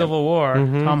Holland, Civil War,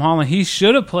 Tom Holland, he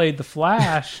should have played the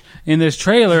Flash in this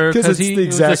trailer because he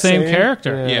was the same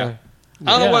character. Yeah.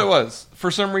 I don't know what it was.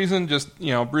 For some reason, just,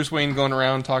 Bruce Wayne going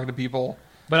around talking to people.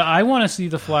 But I want to see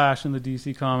the Flash in the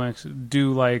DC Comics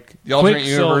do like The alternate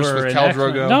Quicksilver universe with and Khal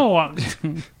X-Men. Drogo. No,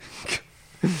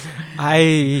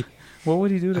 what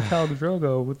would he do to Khal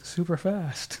Drogo with super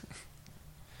fast?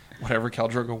 Whatever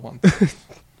Khal Drogo wants.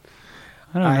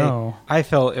 I don't know. I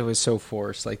felt it was so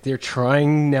forced. Like they're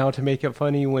trying now to make it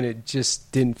funny when it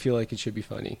just didn't feel like it should be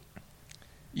funny.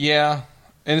 Yeah.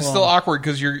 And it's still awkward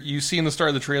because you see in the start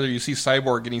of the trailer, you see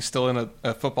Cyborg and he's still in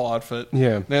a football outfit.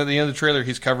 Yeah. Then at the end of the trailer,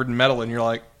 he's covered in metal, and you're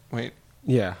like, wait.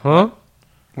 Yeah. Huh?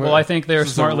 Well, I think they're Is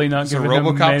this smartly not is this a giving him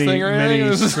RoboCop thing or anything?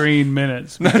 many screen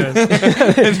minutes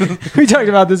because We talked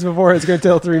about this before. It's going to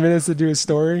tell 3 minutes to do a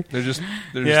story. They're just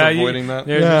avoiding that.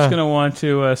 They're just going to want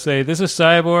to say, this is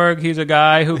Cyborg. He's a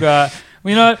guy who got, well,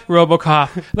 you know what?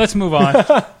 RoboCop. Let's move on.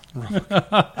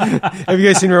 Have you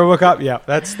guys seen RoboCop? Yeah,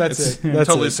 that's it. That's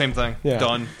Totally it. the same thing. Yeah.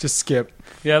 Done. Just skip.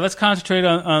 Yeah, let's concentrate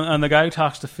on the guy who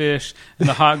talks to fish and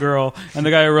the hot girl and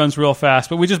the guy who runs real fast.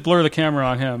 But we just blur the camera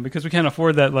on him because we can't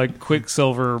afford that like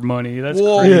Quicksilver money. That's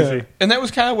crazy. Yeah. And that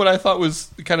was kind of what I thought was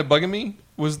kind of bugging me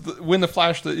was when the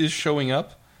Flash that is showing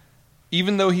up,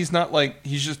 even though he's not like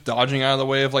he's just dodging out of the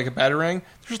way of like a batarang,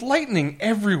 there's lightning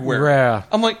everywhere. Yeah.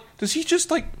 I'm like, does he just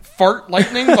like fart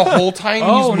lightning the whole time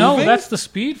he's moving? No, that's the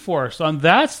Speed Force.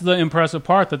 That's the impressive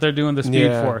part that they're doing the Speed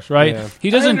Force, right? Yeah. He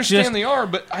doesn't I understand just they are,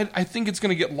 but I think it's going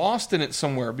to get lost in it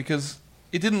somewhere because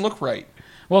it didn't look right.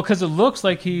 well because it looks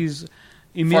like he's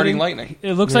emitting Farting lightning.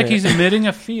 It looks like he's emitting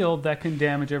a field that can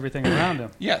damage everything around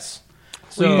him. Yes.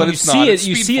 So But you it's see not. it. It's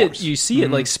You Speed see Force. it. You see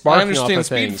it like I sparking understand off of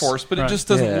Speed things. Force, but Right. it just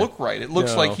doesn't Yeah. look right. It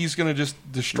looks No. like he's going to just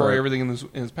destroy Right. everything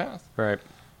in his path. Right.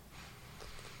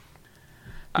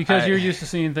 because you're used to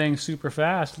seeing things super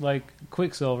fast, like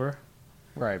Quicksilver,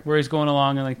 Right. where he's going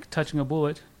along and like touching a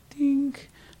bullet, dink,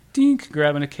 dink,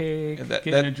 grabbing a cake, Yeah,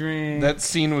 getting a drink. That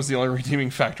scene was the only redeeming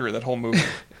factor of that whole movie,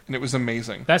 and it was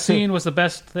amazing. That scene was the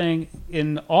best thing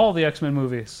in all the X-Men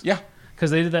movies. Yeah,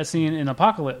 Because they did that scene in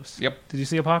Apocalypse. Yep. Did you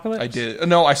see Apocalypse? I did.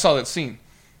 No, I saw that scene.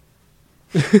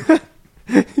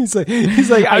 He's like,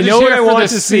 I I'm know just what here I for want the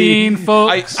to see. scene,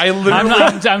 folks. I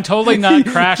literally. I'm totally not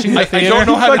crashing the I theater. don't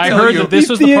know how to I tell heard you. that this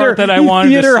He was the theater- part that I he wanted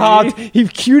theater to hopped. see. He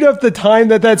queued up the time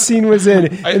that scene was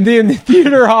in, and then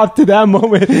theater hopped to that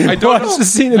moment. I don't watched know, the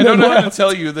scene, I and don't then know how to left.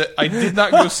 tell you that I did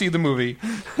not go see the movie,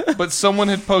 but someone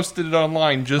had posted it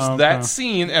online, just Okay. that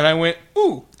scene, and I went,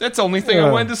 "Ooh, that's the only thing I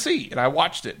Yeah. wanted to see." And I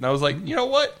watched it, and I was like, "You know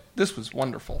what? This was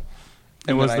wonderful."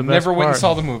 And was then the I best never went and part.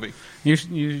 saw the movie.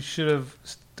 You should have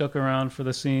stuck around for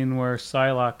the scene where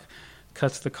Psylocke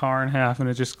cuts the car in half and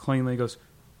it just cleanly goes.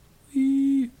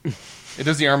 "Wee." It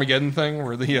does the Armageddon thing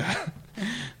where the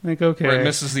Like, okay, Where it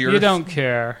misses the You Earth. don't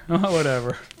care.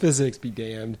 Whatever. Physics be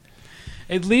damned.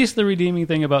 At least the redeeming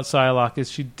thing about Psylocke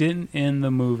is she didn't end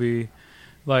the movie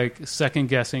like second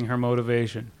guessing her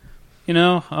motivation. You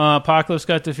know, Apocalypse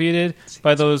got defeated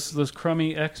by those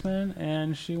crummy X-Men,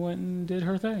 and she went and did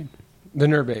her thing. The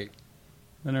Nerdbait.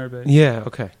 The Nerdbait. Yeah.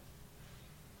 Okay.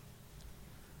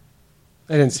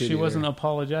 I didn't see. She it wasn't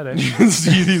apologetic.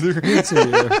 see it either. Didn't see it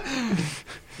either.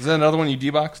 Is that another one you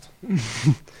deboxed?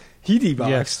 He deboxed.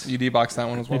 Yes. You deboxed that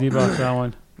one as They well. deboxed that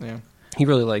one. Yeah. He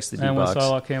really likes the And when debox.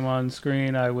 Psylocke came on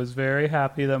screen, I was very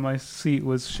happy that my seat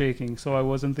was shaking, so I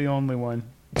wasn't the only one.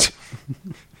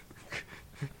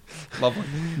 Lovely.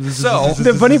 So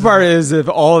The funny part is, if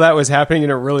all that was happening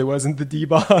and it really wasn't the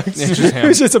debox, It's just him. it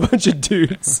was just a bunch of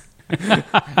dudes.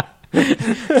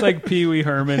 It's like Pee Wee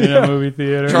Herman in a movie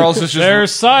theater. Charles is just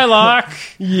There's Psylocke.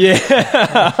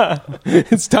 Yeah.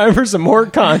 It's time for some more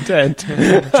content.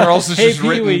 Charles is Hey just Pee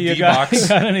written Wee, you got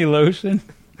D-box. any lotion?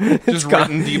 Just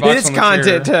written D-box It's on the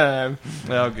content chair. time.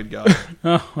 Oh, good God.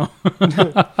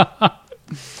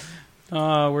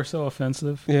 We're so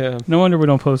offensive. Yeah. No wonder we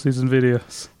don't post these in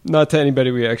videos. Not to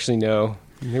anybody we actually know.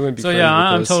 They wouldn't be So friends yeah,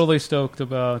 with I'm us. totally stoked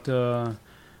about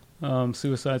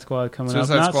Suicide Squad coming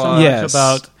Suicide up. Not Squad. so much Yes.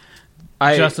 about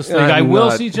Justice League. I I'm will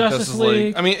not- see Justice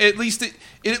League. I mean, at least it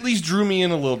at least drew me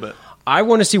in a little bit. I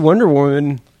want to see Wonder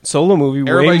Woman solo movie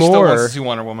Everybody way still more. wants to see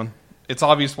Wonder Woman. It's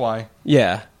obvious why.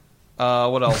 Yeah.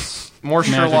 What else? More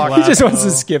Magic Sherlock. Lasso. He just wants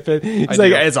to skip it. He's I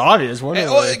like, do. it's obvious. Wonder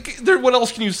Woman. What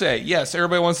else can you say? Yes,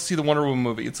 everybody wants to see the Wonder Woman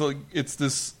movie. It's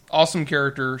this awesome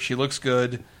character. She looks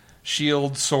good.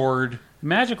 Shield, sword.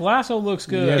 Magic Lasso looks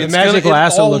good. Yeah, It's Magic it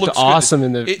Lasso all looked looks good. awesome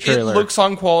in the It trailer. looks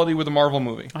on quality with a Marvel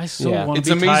movie. I still Yeah. want It's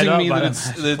to be tied amazing up to me by that a it's-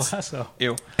 Magic it's- Lasso.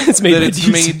 Ew. It's made that by it's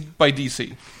DC. made by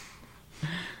DC.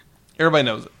 Everybody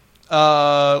knows it.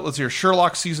 Let's hear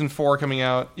Sherlock season 4 coming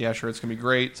out. Yeah, sure, it's gonna be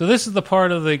great. So this is the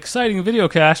part of the exciting video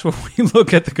cast where we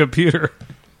look at the computer.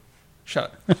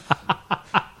 Shut up.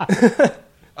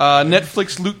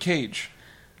 Netflix Luke Cage.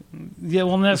 Yeah,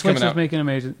 well, It's coming Netflix is out. making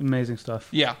amazing stuff.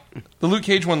 Yeah, the Luke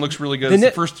Cage one looks really good. The It's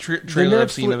Net- the first The trailer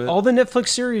I've seen of it. All the Netflix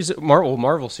series,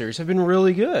 Marvel series, have been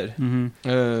really good.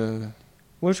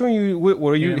 Which one what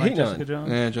are you didn't like hating Jessica on?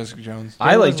 Jones? Jessica Jones.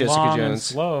 I It like was Jessica long and Jones.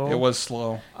 Slow. It was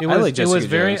slow. It I was, like Jessica it was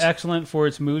very Jones. excellent for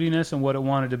its moodiness and what it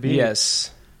wanted to be. Yes.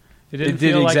 It didn't It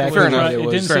did feel like exactly it was, what try- it it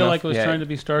was. didn't Fair feel enough. like it was Yeah. trying to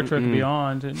be Star Trek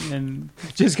Beyond and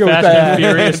Just go Fast with and that.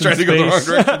 Furious Tried in to go the wrong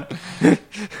space.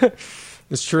 direction.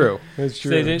 It's true. It's true.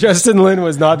 They did- Justin Lin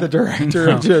was not the director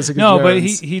of Jessica No,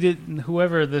 Jones. but he didn't.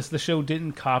 Whoever the show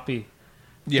didn't copy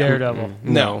Yeah. Daredevil.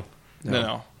 No.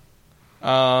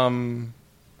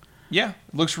 Yeah, it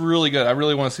looks really good. I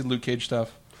really want to see Luke Cage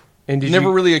stuff. And did Never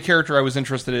you, really a character I was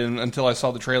interested in until I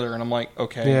saw the trailer, and I'm like,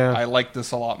 okay, Yeah. I like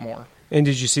this a lot more. And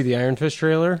did you see the Iron Fist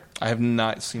trailer? I have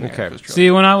not seen Okay. Iron Fist trailer.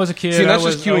 See, when I was a kid, See, that's I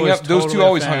was just queuing always up. Those two totally a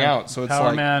always fan. hung out, so it's Power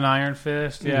like- Man, Iron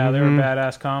Fist. Yeah, they were a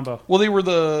badass combo. Well, they were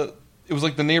it was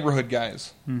like the neighborhood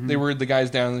guys. They were the guys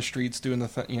down in the streets doing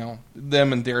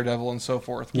them and Daredevil and so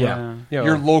forth. Yeah.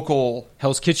 Your local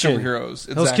Hell's Kitchen. superheroes.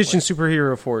 Exactly. Hell's Kitchen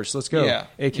Superhero Force. Let's go. Yeah.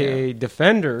 AKA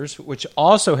Defenders, which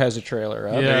also has a trailer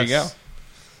up. Yeah. There you go.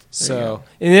 So,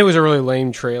 and it was a really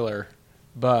lame trailer,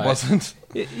 but Wasn't.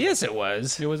 yes, it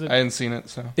was. It was I hadn't seen it,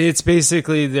 so. It's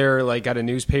basically they're like got a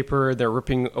newspaper. They're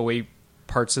ripping away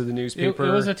parts of the it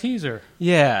newspaper. was a teaser.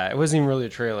 Yeah, it wasn't even really a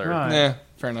trailer. Right. Yeah,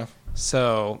 fair enough.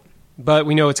 So, but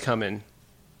we know it's coming.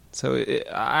 So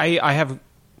I have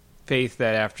faith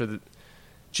that after the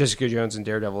Jessica Jones and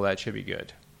Daredevil, that should be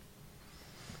good.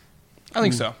 I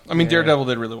think so. I mean, Yeah. Daredevil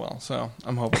did really well, so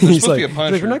I'm hoping. There's He's supposed to like- be a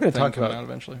Punisher he's like, we're not gonna thing talk coming about- out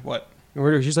eventually. What?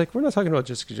 She's like, we're not talking about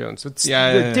Jessica Jones. It's,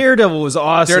 Yeah, the yeah, yeah. Daredevil was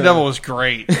awesome. Daredevil was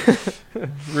great.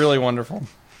 Really wonderful.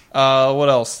 What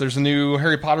else? There's a new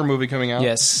Harry Potter movie coming out.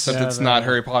 Yes. Except Yeah, it's the- not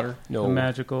Harry Potter. no The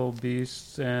magical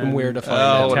beasts and where to find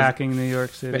them. attacking New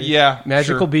York City. Yeah.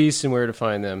 magical sure. beasts and where to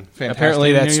find them. Fantastic.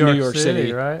 Apparently, that's New York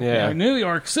City, right? Yeah. New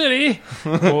York City.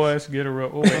 Boys, get a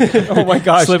roll. Oh my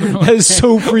gosh, Slipping that is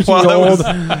so freaking Well, that old.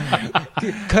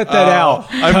 was- Cut that out.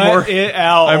 I'm Cut more- it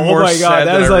out. I'm oh more my god, sad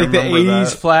that that was I like the remember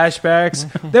 80s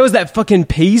flashbacks. That was that fucking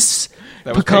pace.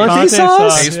 That was Picante Picante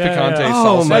sauce? Ace Picante yeah.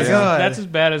 Oh salsa. my yeah. God. That's as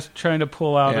bad as trying to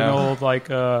pull out Yeah. an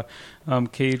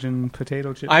old Cajun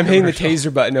potato chip. I'm hitting the commercial.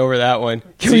 taser button over that one.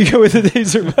 Can we go with the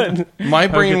taser button? My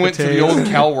brain get went the to the taste. old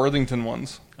Cal Worthington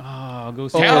ones. Oh, go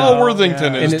see Cal that.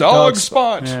 Worthington Yeah. is And dog dog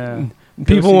spot. Yeah.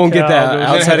 People see won't get Cal, that go-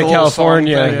 outside It had of a little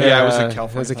California. song thing. Yeah, it was a California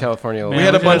It was a thing. California. Man, We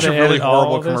had a we bunch had of to really edit all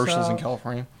horrible of this commercials in out.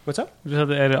 California. What's up? We just have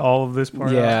to edit all of this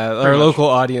part. Yeah, out. our Pretty much. local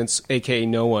audience, aka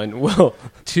no one, will.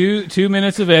 2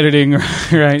 minutes of editing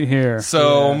right here.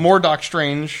 So, more Doc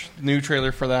Strange, new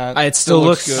trailer for that. It still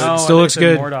looks good. Oh, still I looks think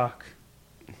it said good. Mordock.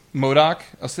 MODOK.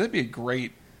 Oh, so that'd be a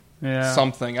great Yeah.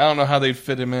 something. I don't know how they'd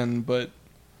fit him in, but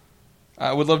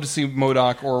I would love to see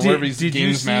MODOK or whatever he's did you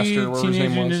Games see Master, whatever his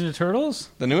Teenage name was. Ninja Turtles?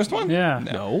 The newest one? Yeah.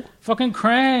 No. Fucking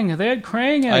Krang. They had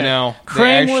Krang in it. I know. They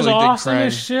Krang was actually did awesome Krang.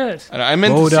 as shit. I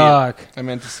meant to see MODOK. it. I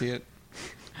meant to see it.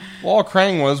 Well, all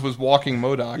Krang was walking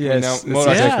MODOK. Yes, and that's now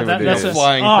MODOK exactly what it that's is. a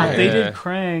Flying oh, Krang. they Yeah. did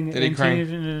Krang They in did Krang. Teenage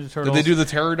Ninja Turtles. Did they do the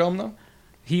Terror Dome though?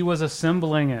 He was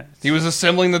assembling it. He was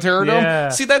assembling the Terror Dome. Yeah.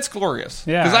 See, that's glorious.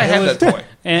 Yeah, because I it had was- that toy.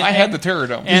 and- I had and- the Terror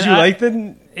Dome. and Did you I- like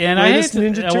the And I hate latest to,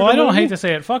 Ninja well, Turtle I don't movie? hate to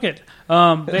say it. Fuck it. They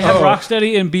had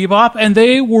Rocksteady and Bebop, and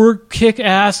they were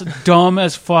kick-ass, dumb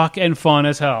as fuck, and fun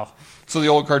as hell. So the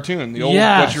old cartoon, the old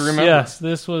Yes, what you remember, yes.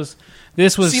 This was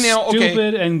See, now, okay.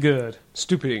 stupid and good.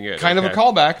 stupid and good? kind of a okay.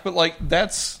 callback, but like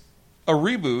that's a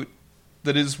reboot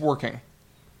that is working.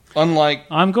 Unlike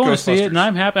I'm going to see it, and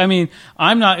I'm happy. I mean,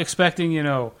 I'm not expecting,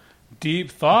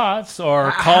 deep thoughts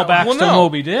or callbacks to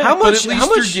Moby Dick. How much? But at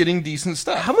least you're getting decent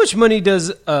stuff. How much money does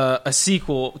a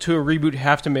sequel to a reboot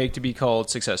have to make to be called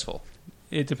successful?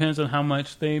 It depends on how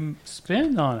much they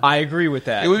spend on it. I agree with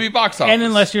that. It would be box office. And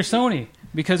unless you're Sony.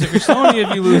 Because if you're Sony,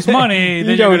 if you lose money,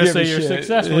 then you're going to say you're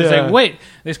successful. Yeah. It's like, wait,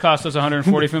 this cost us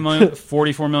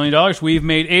 $44 million. We've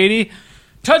made 80.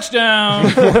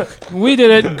 Touchdown! We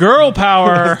did it. Girl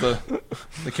power.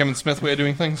 the Kevin Smith way of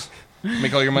doing things.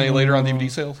 Make all your money later on DVD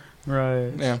sales.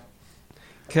 Right. Yeah.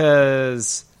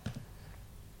 Because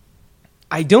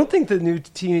I don't think the new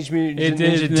Teenage Mutant Ninja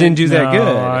didn't didn't do that good.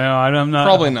 I'm not.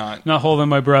 Probably not. Not holding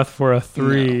my breath for a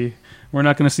 3. No. We're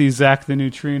not going to see Zach the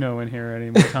Neutrino in here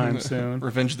anytime soon.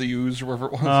 Revenge of the Ooze or whatever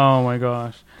it was. Oh my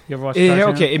gosh! You ever watch?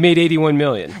 Okay, it made $81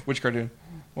 million. Which cartoon?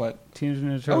 What? Teenage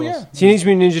Ninja Turtles. Oh yeah. Teenage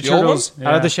Mutant Ninja Turtles Yeah.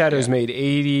 Out of the Shadows made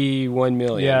 $81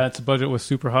 million. Yeah, its budget was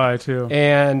super high too.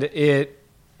 And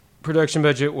production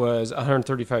budget was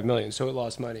 $135 million, so it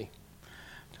lost money.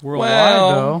 Worldwide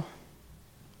though.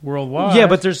 Worldwide. Yeah,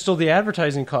 but there's still the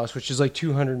advertising cost, which is like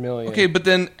 $200 million. Okay, but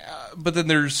then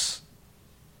there's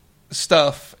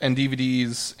stuff and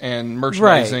DVDs and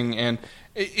merchandising, and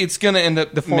it's going to end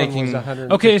up making.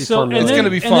 Okay, so it's going to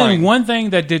be fine. And then one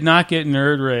thing that did not get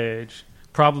Nerd Rage,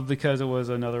 probably because it was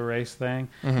another race thing,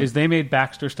 is they made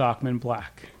Baxter Stockman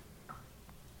black.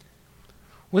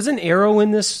 Wasn't Arrow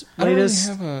in this latest?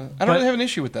 I don't really have an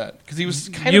issue with that because he was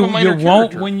kind of a minor character.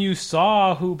 Won't when you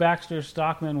saw who Baxter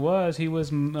Stockman was. He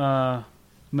was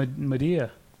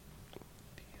Medea.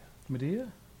 Medea?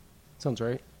 Sounds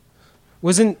right.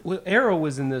 Arrow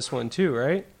was in this one too,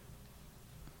 right?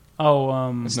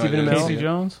 Oh, Stephen Amell. Casey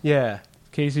Jones? Yeah.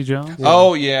 Casey Jones? Yeah.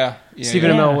 Oh, yeah. Stephen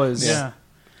Amell was... Yeah.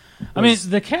 I mean,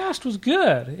 the cast was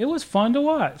good. It was fun to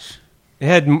watch. It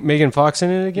had Megan Fox in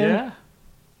it again? Yeah.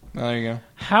 Oh, there you go.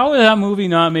 How did that movie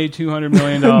not made $200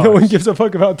 million? No one gives a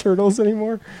fuck about turtles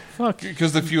anymore? Fuck.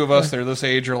 Because the few of us that are this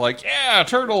age are like, yeah,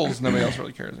 turtles. Nobody else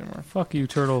really cares anymore. Fuck you,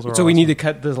 turtles. So we need to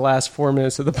cut the last 4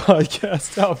 minutes of the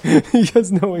podcast out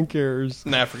because no one cares.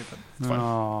 Nah, forget that. It's fine.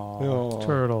 Oh,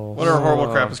 turtles. Whatever horrible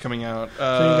crap is coming out. So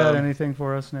you got anything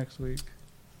for us next week?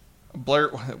 Blair,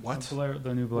 what?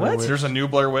 The new Blair Witch. There's a new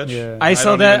Blair Witch? Yeah. I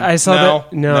saw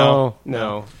that. No.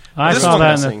 I saw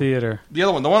that in the theater. The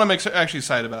other one, the one I'm actually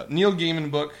excited about, Neil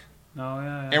Gaiman book,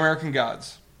 American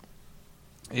Gods,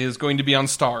 is going to be on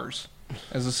Starz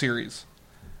as a series.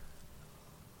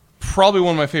 Probably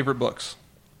one of my favorite books.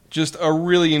 Just a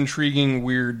really intriguing,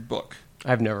 weird book.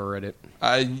 I've never read it.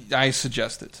 I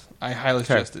suggest it. I highly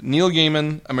suggest it. Neil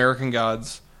Gaiman, American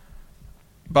Gods.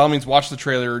 By all means, watch the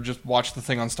trailer or just watch the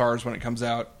thing on Starz when it comes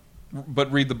out.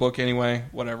 But read the book anyway,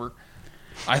 whatever.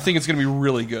 I think it's going to be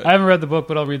really good. I haven't read the book,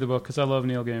 but I'll read the book because I love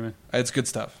Neil Gaiman. It's good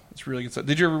stuff. It's really good stuff.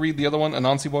 Did you ever read the other one,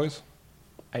 Anansi Boys?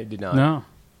 I did not. No.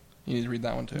 You need to read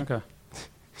that one too. Okay.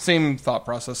 Same thought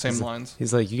process, same lines.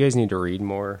 He's like, you guys need to read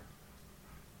more.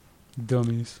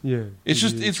 Dummies. Yeah.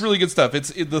 It's really good stuff.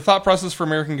 The thought process for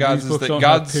American Gods These is books that don't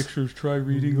God's have pictures. Try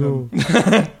reading them.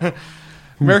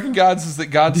 American Gods is that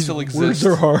God still exists. Words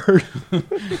are hard.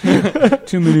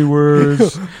 Too many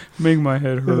words. Make my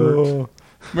head hurt.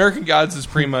 American Gods is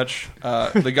pretty much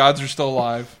the gods are still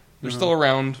alive. They're still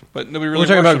around, but nobody really. We're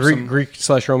talking about worships them.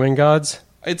 Greek/Roman gods.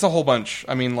 It's a whole bunch.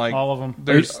 I mean, like all of them.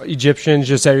 There's Egyptians,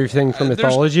 just everything from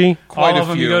mythology. Quite all a of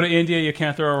them. few. You go to India, you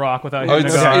can't throw a rock without hitting a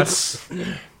god.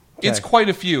 It's quite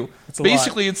a few.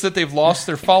 Basically, it's that they've lost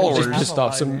their followers. You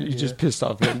just pissed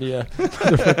off India.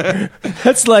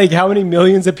 That's like how many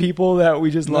millions of people that we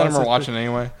just None lost. of them are watching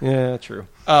anyway. Yeah, true.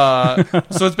 So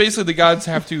it's basically the gods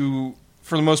have to,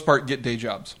 for the most part, get day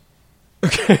jobs.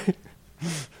 Okay.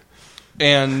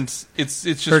 And it's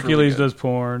just Hercules really does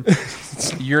porn.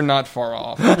 You're not far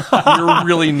off. You're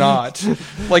really not.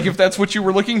 Like if that's what you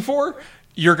were looking for,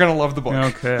 you're gonna love the book.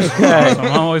 Okay. Awesome.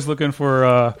 I'm always looking for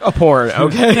a porn.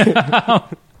 Okay.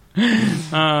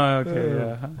 Okay.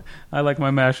 Yeah. I like my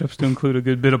mashups to include a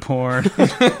good bit of porn.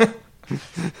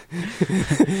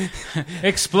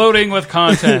 Exploding with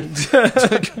content.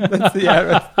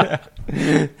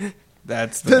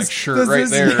 That's That's the next shirt right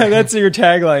there. Yeah, that's your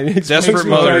tagline. Desperate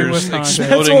Mothers. That's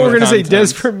what we're going to say.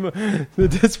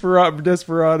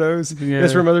 Desperados. Yeah.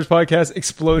 Desperate Mothers podcast.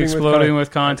 Exploding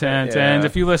with content. Yeah. And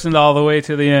if you listened all the way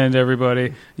to the end,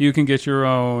 everybody, you can get your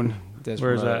own.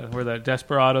 Desperado. Where's that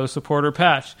Desperado supporter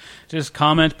patch? Just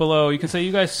comment below. You can say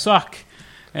you guys suck.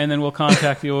 and then we'll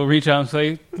contact you. We'll reach out and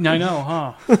say, I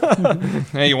know, huh?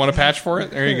 Hey, you want a patch for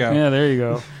it? There you go. Yeah, there you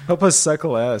go. Help us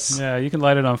suckle ass. Yeah, you can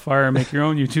light it on fire and make your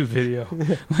own YouTube video. Look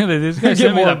at this guy Get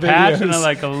sent me more the patch and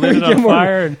I videos. lit it Get on more-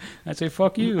 fire, and I say,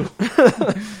 fuck you.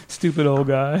 Stupid old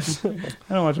guys. I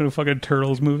don't watch no fucking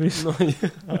Turtles movies. Who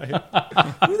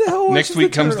the hell Next watches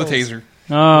week the comes the Turtles? taser.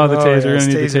 Oh, the Oh, taser. yeah, We're it's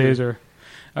gonna need the taser. taser.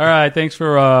 All right, thanks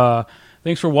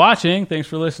for watching. Thanks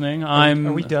for listening. Are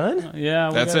we done?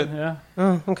 Yeah, That's it. Yeah.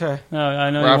 Oh, okay.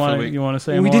 I know We're out for the week. you want to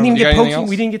say We more. didn't even You got get anything Pokemon. else?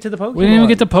 We didn't get to the Pokemon. We didn't even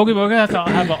get to Pokemon. We're gonna have to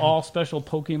have an all special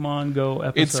Pokemon Go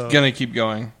It's episode. gonna keep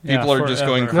going. Yeah, People are just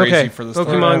going forever. crazy Okay, for this.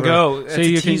 Pokemon stuff. Go. So That's a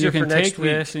you teaser can for take next week.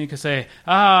 this and you can say,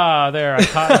 there, I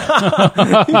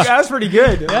caught. That's pretty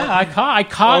good. Yeah, I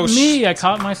caught Oh, me. I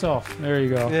caught myself. There you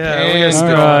go. Yeah. And we gotta it's skip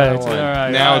All good. on right. that All one.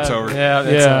 right. Now it's over. Yeah.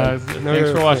 That's Yeah. no,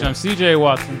 Thanks for watching. I'm CJ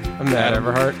Watson. I'm Matt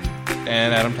Everhart.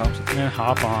 And Adam Thompson. And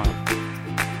hop on.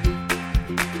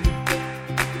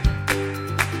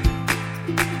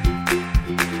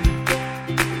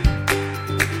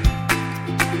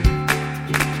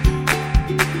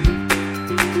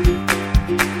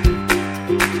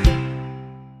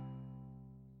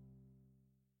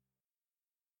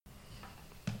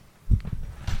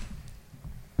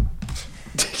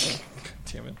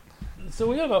 Damn it. So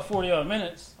we got about 40 odd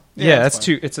minutes. Yeah, that's that's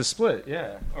two. It's a split.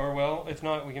 Yeah. Or well, if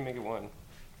not, we can make it one.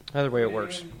 Either way, it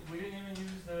works. We didn't even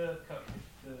use the cup.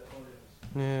 The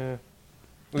Oreos. Yeah.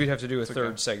 We'd have to do a It's third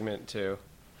okay. segment to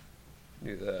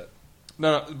do that.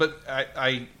 No, but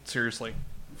I seriously,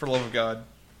 for the love of God,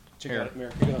 Check Here. out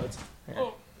American Gods.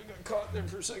 Oh, we got caught there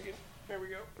for a second. There we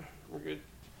go. We're good.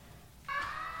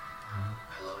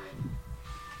 Hello, Ian.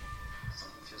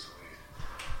 Something feels weird.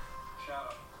 Shut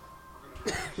up.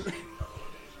 We're going to be a couple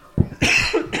of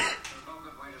days early. There's no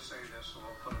good way to say this, so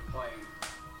I'll put it plain.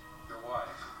 Your wife,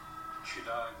 she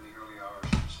died in the early hours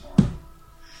of this morning.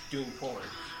 Doing porn.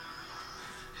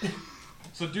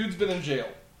 so dude's been in jail.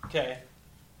 Okay.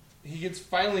 He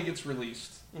finally gets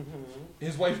released.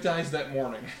 His wife dies that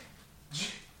morning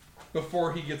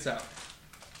before he gets out.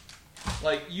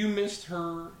 Like, you missed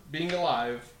her being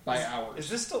alive by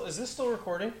hours. Is this still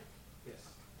recording? Yes.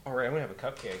 All right, I'm gonna have a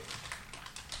cupcake.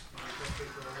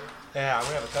 Yeah, I'm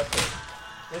gonna have a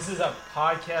cupcake. This is a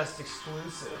podcast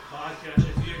exclusive. Podcast.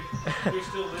 If you're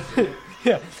still listening.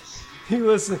 Yeah,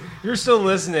 You're still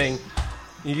listening.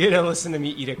 You get to listen to me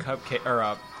eat a cupcake or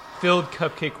a filled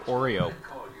cupcake Oreo. I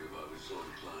called you about Resort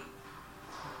Klein.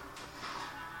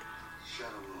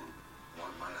 Shadow Moon. What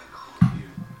might I call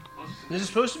you? Is it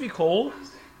supposed to be cold?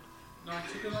 No, I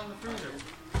took it on the freezer.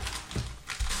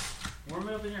 Warm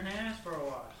it up in your hands for a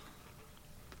while.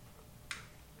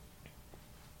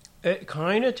 It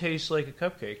kind of tastes like a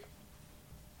cupcake.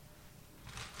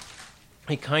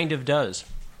 It kind of does.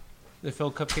 The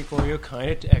filled cupcake Oreo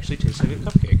kind of actually tastes like a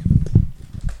cupcake.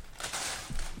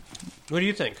 What do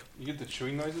you think? You get the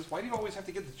chewing noises? Why do you always have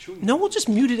to get the chewing No, we'll just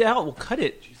mute it out. We'll cut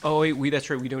it. Oh wait, that's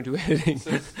right. We don't do editing.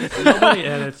 Nobody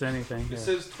edits anything. It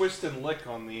says twist and lick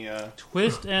on the...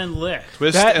 Twist and lick.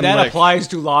 Twist that and that lick. applies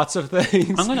to lots of things.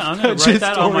 I'm gonna Not write just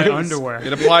that on my Oreos. underwear.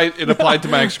 It applied to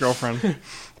my ex-girlfriend.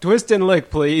 Twist and lick,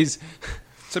 please.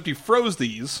 Except you froze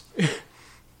these.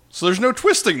 So there's no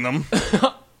twisting them.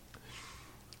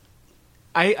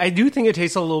 I do think it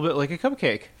tastes a little bit like a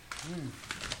cupcake.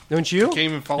 Don't you? Can't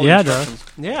even follow Yeah, it instructions.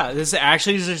 Yeah, this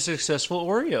actually is a successful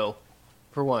Oreo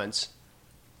for once.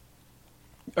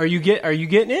 Are you getting it?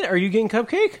 Are you getting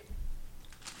cupcake?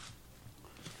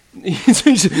 he's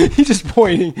just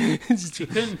pointing. He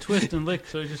couldn't twist and lick,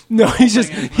 so he just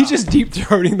He's just deep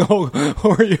throating the whole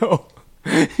Oreo.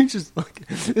 He's just like,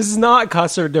 this is not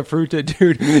Casa de Fruta,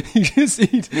 dude. He just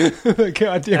eats the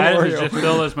goddamn That is Oreo. just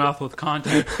fill his mouth with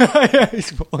content. Yeah, he's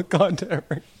full of content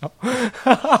right now.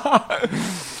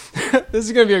 This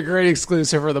is going to be a great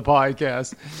exclusive for the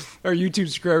podcast. Our YouTube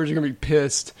subscribers are going to be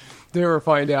pissed. They never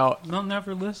find out. They'll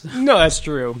never listen. No, that's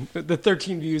true. The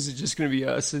 13 views is just going to be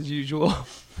us as usual.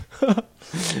 I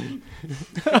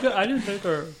didn't think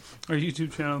our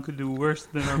YouTube channel could do worse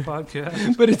than our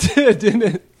podcast. But it did, didn't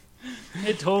it?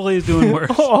 It totally is doing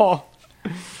worse. Oh,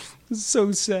 it's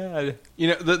so sad. You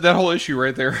know, that whole issue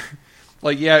right there.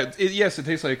 Like, yeah, yes, it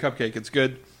tastes like a cupcake. It's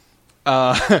good.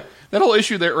 That whole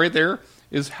issue right there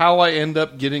is how I ended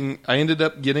up getting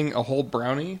a whole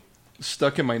brownie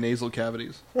stuck in my nasal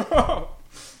cavities.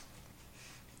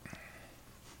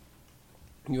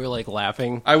 You were like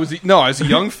laughing. I was a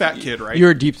young fat kid, right? You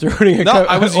were deep throating a No,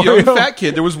 I was a young Oreo. fat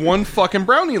kid. There was one fucking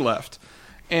brownie left.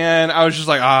 And I was just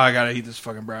like, I gotta eat this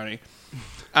fucking brownie.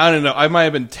 I don't know. I might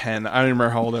have been 10. I don't remember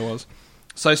how old I was.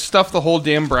 So I stuffed the whole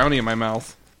damn brownie in my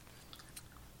mouth.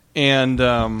 And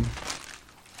I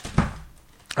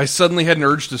suddenly had an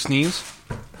urge to sneeze.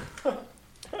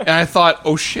 And I thought,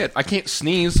 oh shit, I can't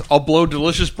sneeze. I'll blow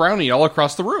delicious brownie all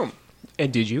across the room.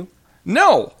 And did you?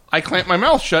 No, I clamped my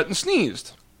mouth shut and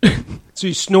sneezed. So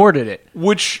you snorted it.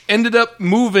 Which ended up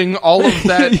moving all of You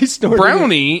that snorted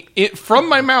brownie from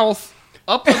my mouth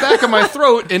up the back of my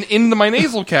throat and into my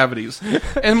nasal cavities.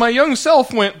 And my young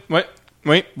self went,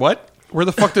 wait, what? Where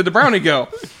the fuck did the brownie go?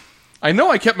 I know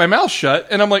I kept my mouth shut,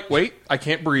 and I'm like, wait, I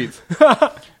can't breathe.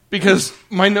 Because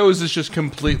my nose is just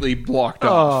completely blocked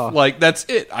off. Oh. Like, that's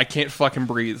it. I can't fucking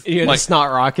breathe. You had like, to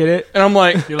snot rocket it. and I'm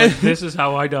like, You're like, this is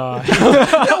how I die.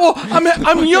 well,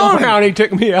 I'm young. Brownie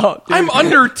took me out. Dude. I'm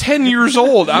under 10 years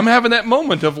old. I'm having that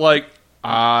moment of like,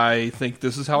 I think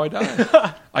this is how I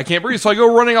die. I can't breathe. So I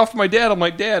go running off to my dad. I'm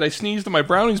like, Dad, I sneezed and my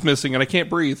brownie's missing and I can't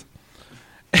breathe.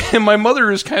 And my mother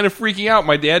is kind of freaking out.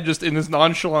 My dad, just in his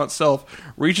nonchalant self,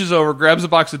 reaches over, grabs a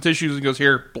box of tissues and goes,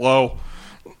 here, blow.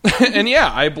 And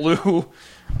yeah, I blew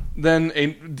then a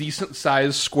decent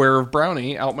sized square of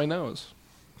brownie out my nose.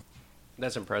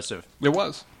 That's impressive. It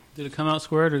was. Did it come out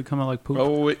square or did it come out like poop?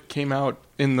 Oh, it came out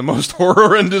in the most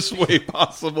horrendous way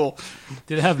possible.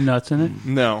 Did it have nuts in it?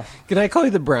 No. Can I call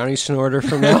you the brownie snorter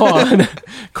from now on?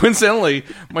 Coincidentally,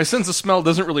 my sense of smell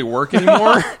doesn't really work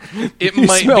anymore. It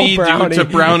might smell be brownie. due to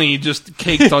brownie just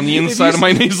caked on the inside of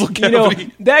my nasal You know,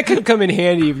 cavity. that could come in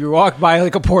handy if you walk by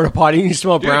like a porta potty and you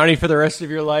smell brownie for the rest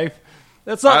of your life.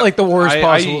 That's not like the worst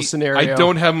possible scenario. I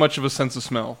don't have much of a sense of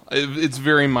smell. It's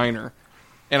very minor.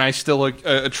 And I still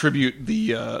attribute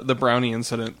the brownie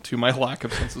incident to my lack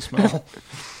of sense of smell.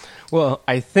 Well,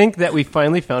 I think that we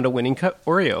finally found a winning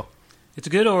Oreo. It's a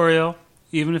good Oreo,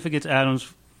 even if it gets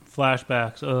Adam's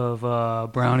flashbacks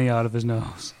of brownie out of his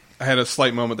nose. I had a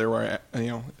slight moment there where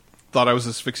I thought I was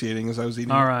asphyxiating as I was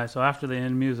eating. All right, so after the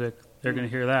end music, they're going to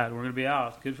hear that. We're going to be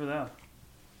out. Good for them.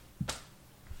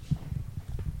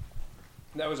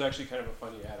 That was actually kind of a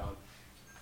funny add-on.